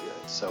Holy Spirit.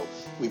 So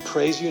we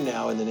praise you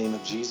now in the name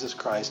of Jesus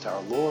Christ,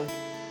 our Lord,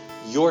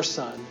 your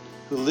Son,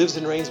 who lives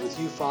and reigns with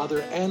you,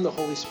 Father, and the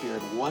Holy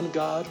Spirit, one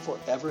God,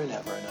 forever and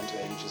ever, and unto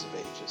ages of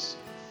ages.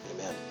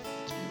 Amen.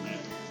 Amen.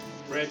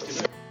 Brad,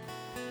 can I...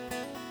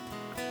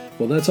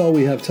 Well, that's all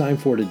we have time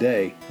for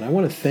today, and I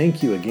want to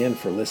thank you again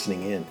for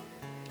listening in.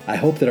 I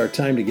hope that our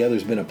time together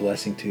has been a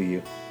blessing to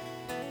you.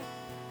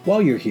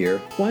 While you're here,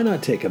 why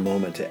not take a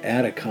moment to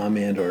add a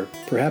comment or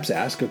perhaps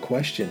ask a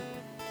question?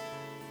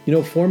 You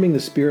know, Forming the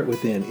Spirit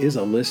Within is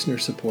a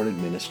listener-supported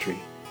ministry,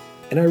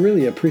 and I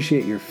really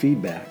appreciate your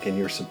feedback and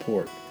your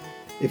support.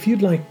 If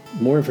you'd like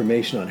more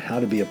information on how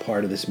to be a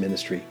part of this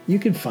ministry, you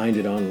can find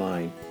it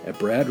online at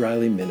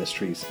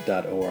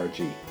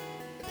bradrileyministries.org.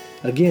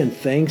 Again,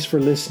 thanks for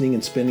listening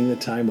and spending the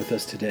time with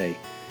us today,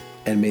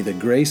 and may the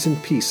grace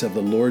and peace of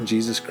the Lord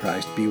Jesus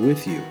Christ be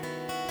with you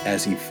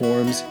as He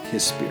forms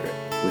His Spirit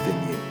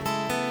within you.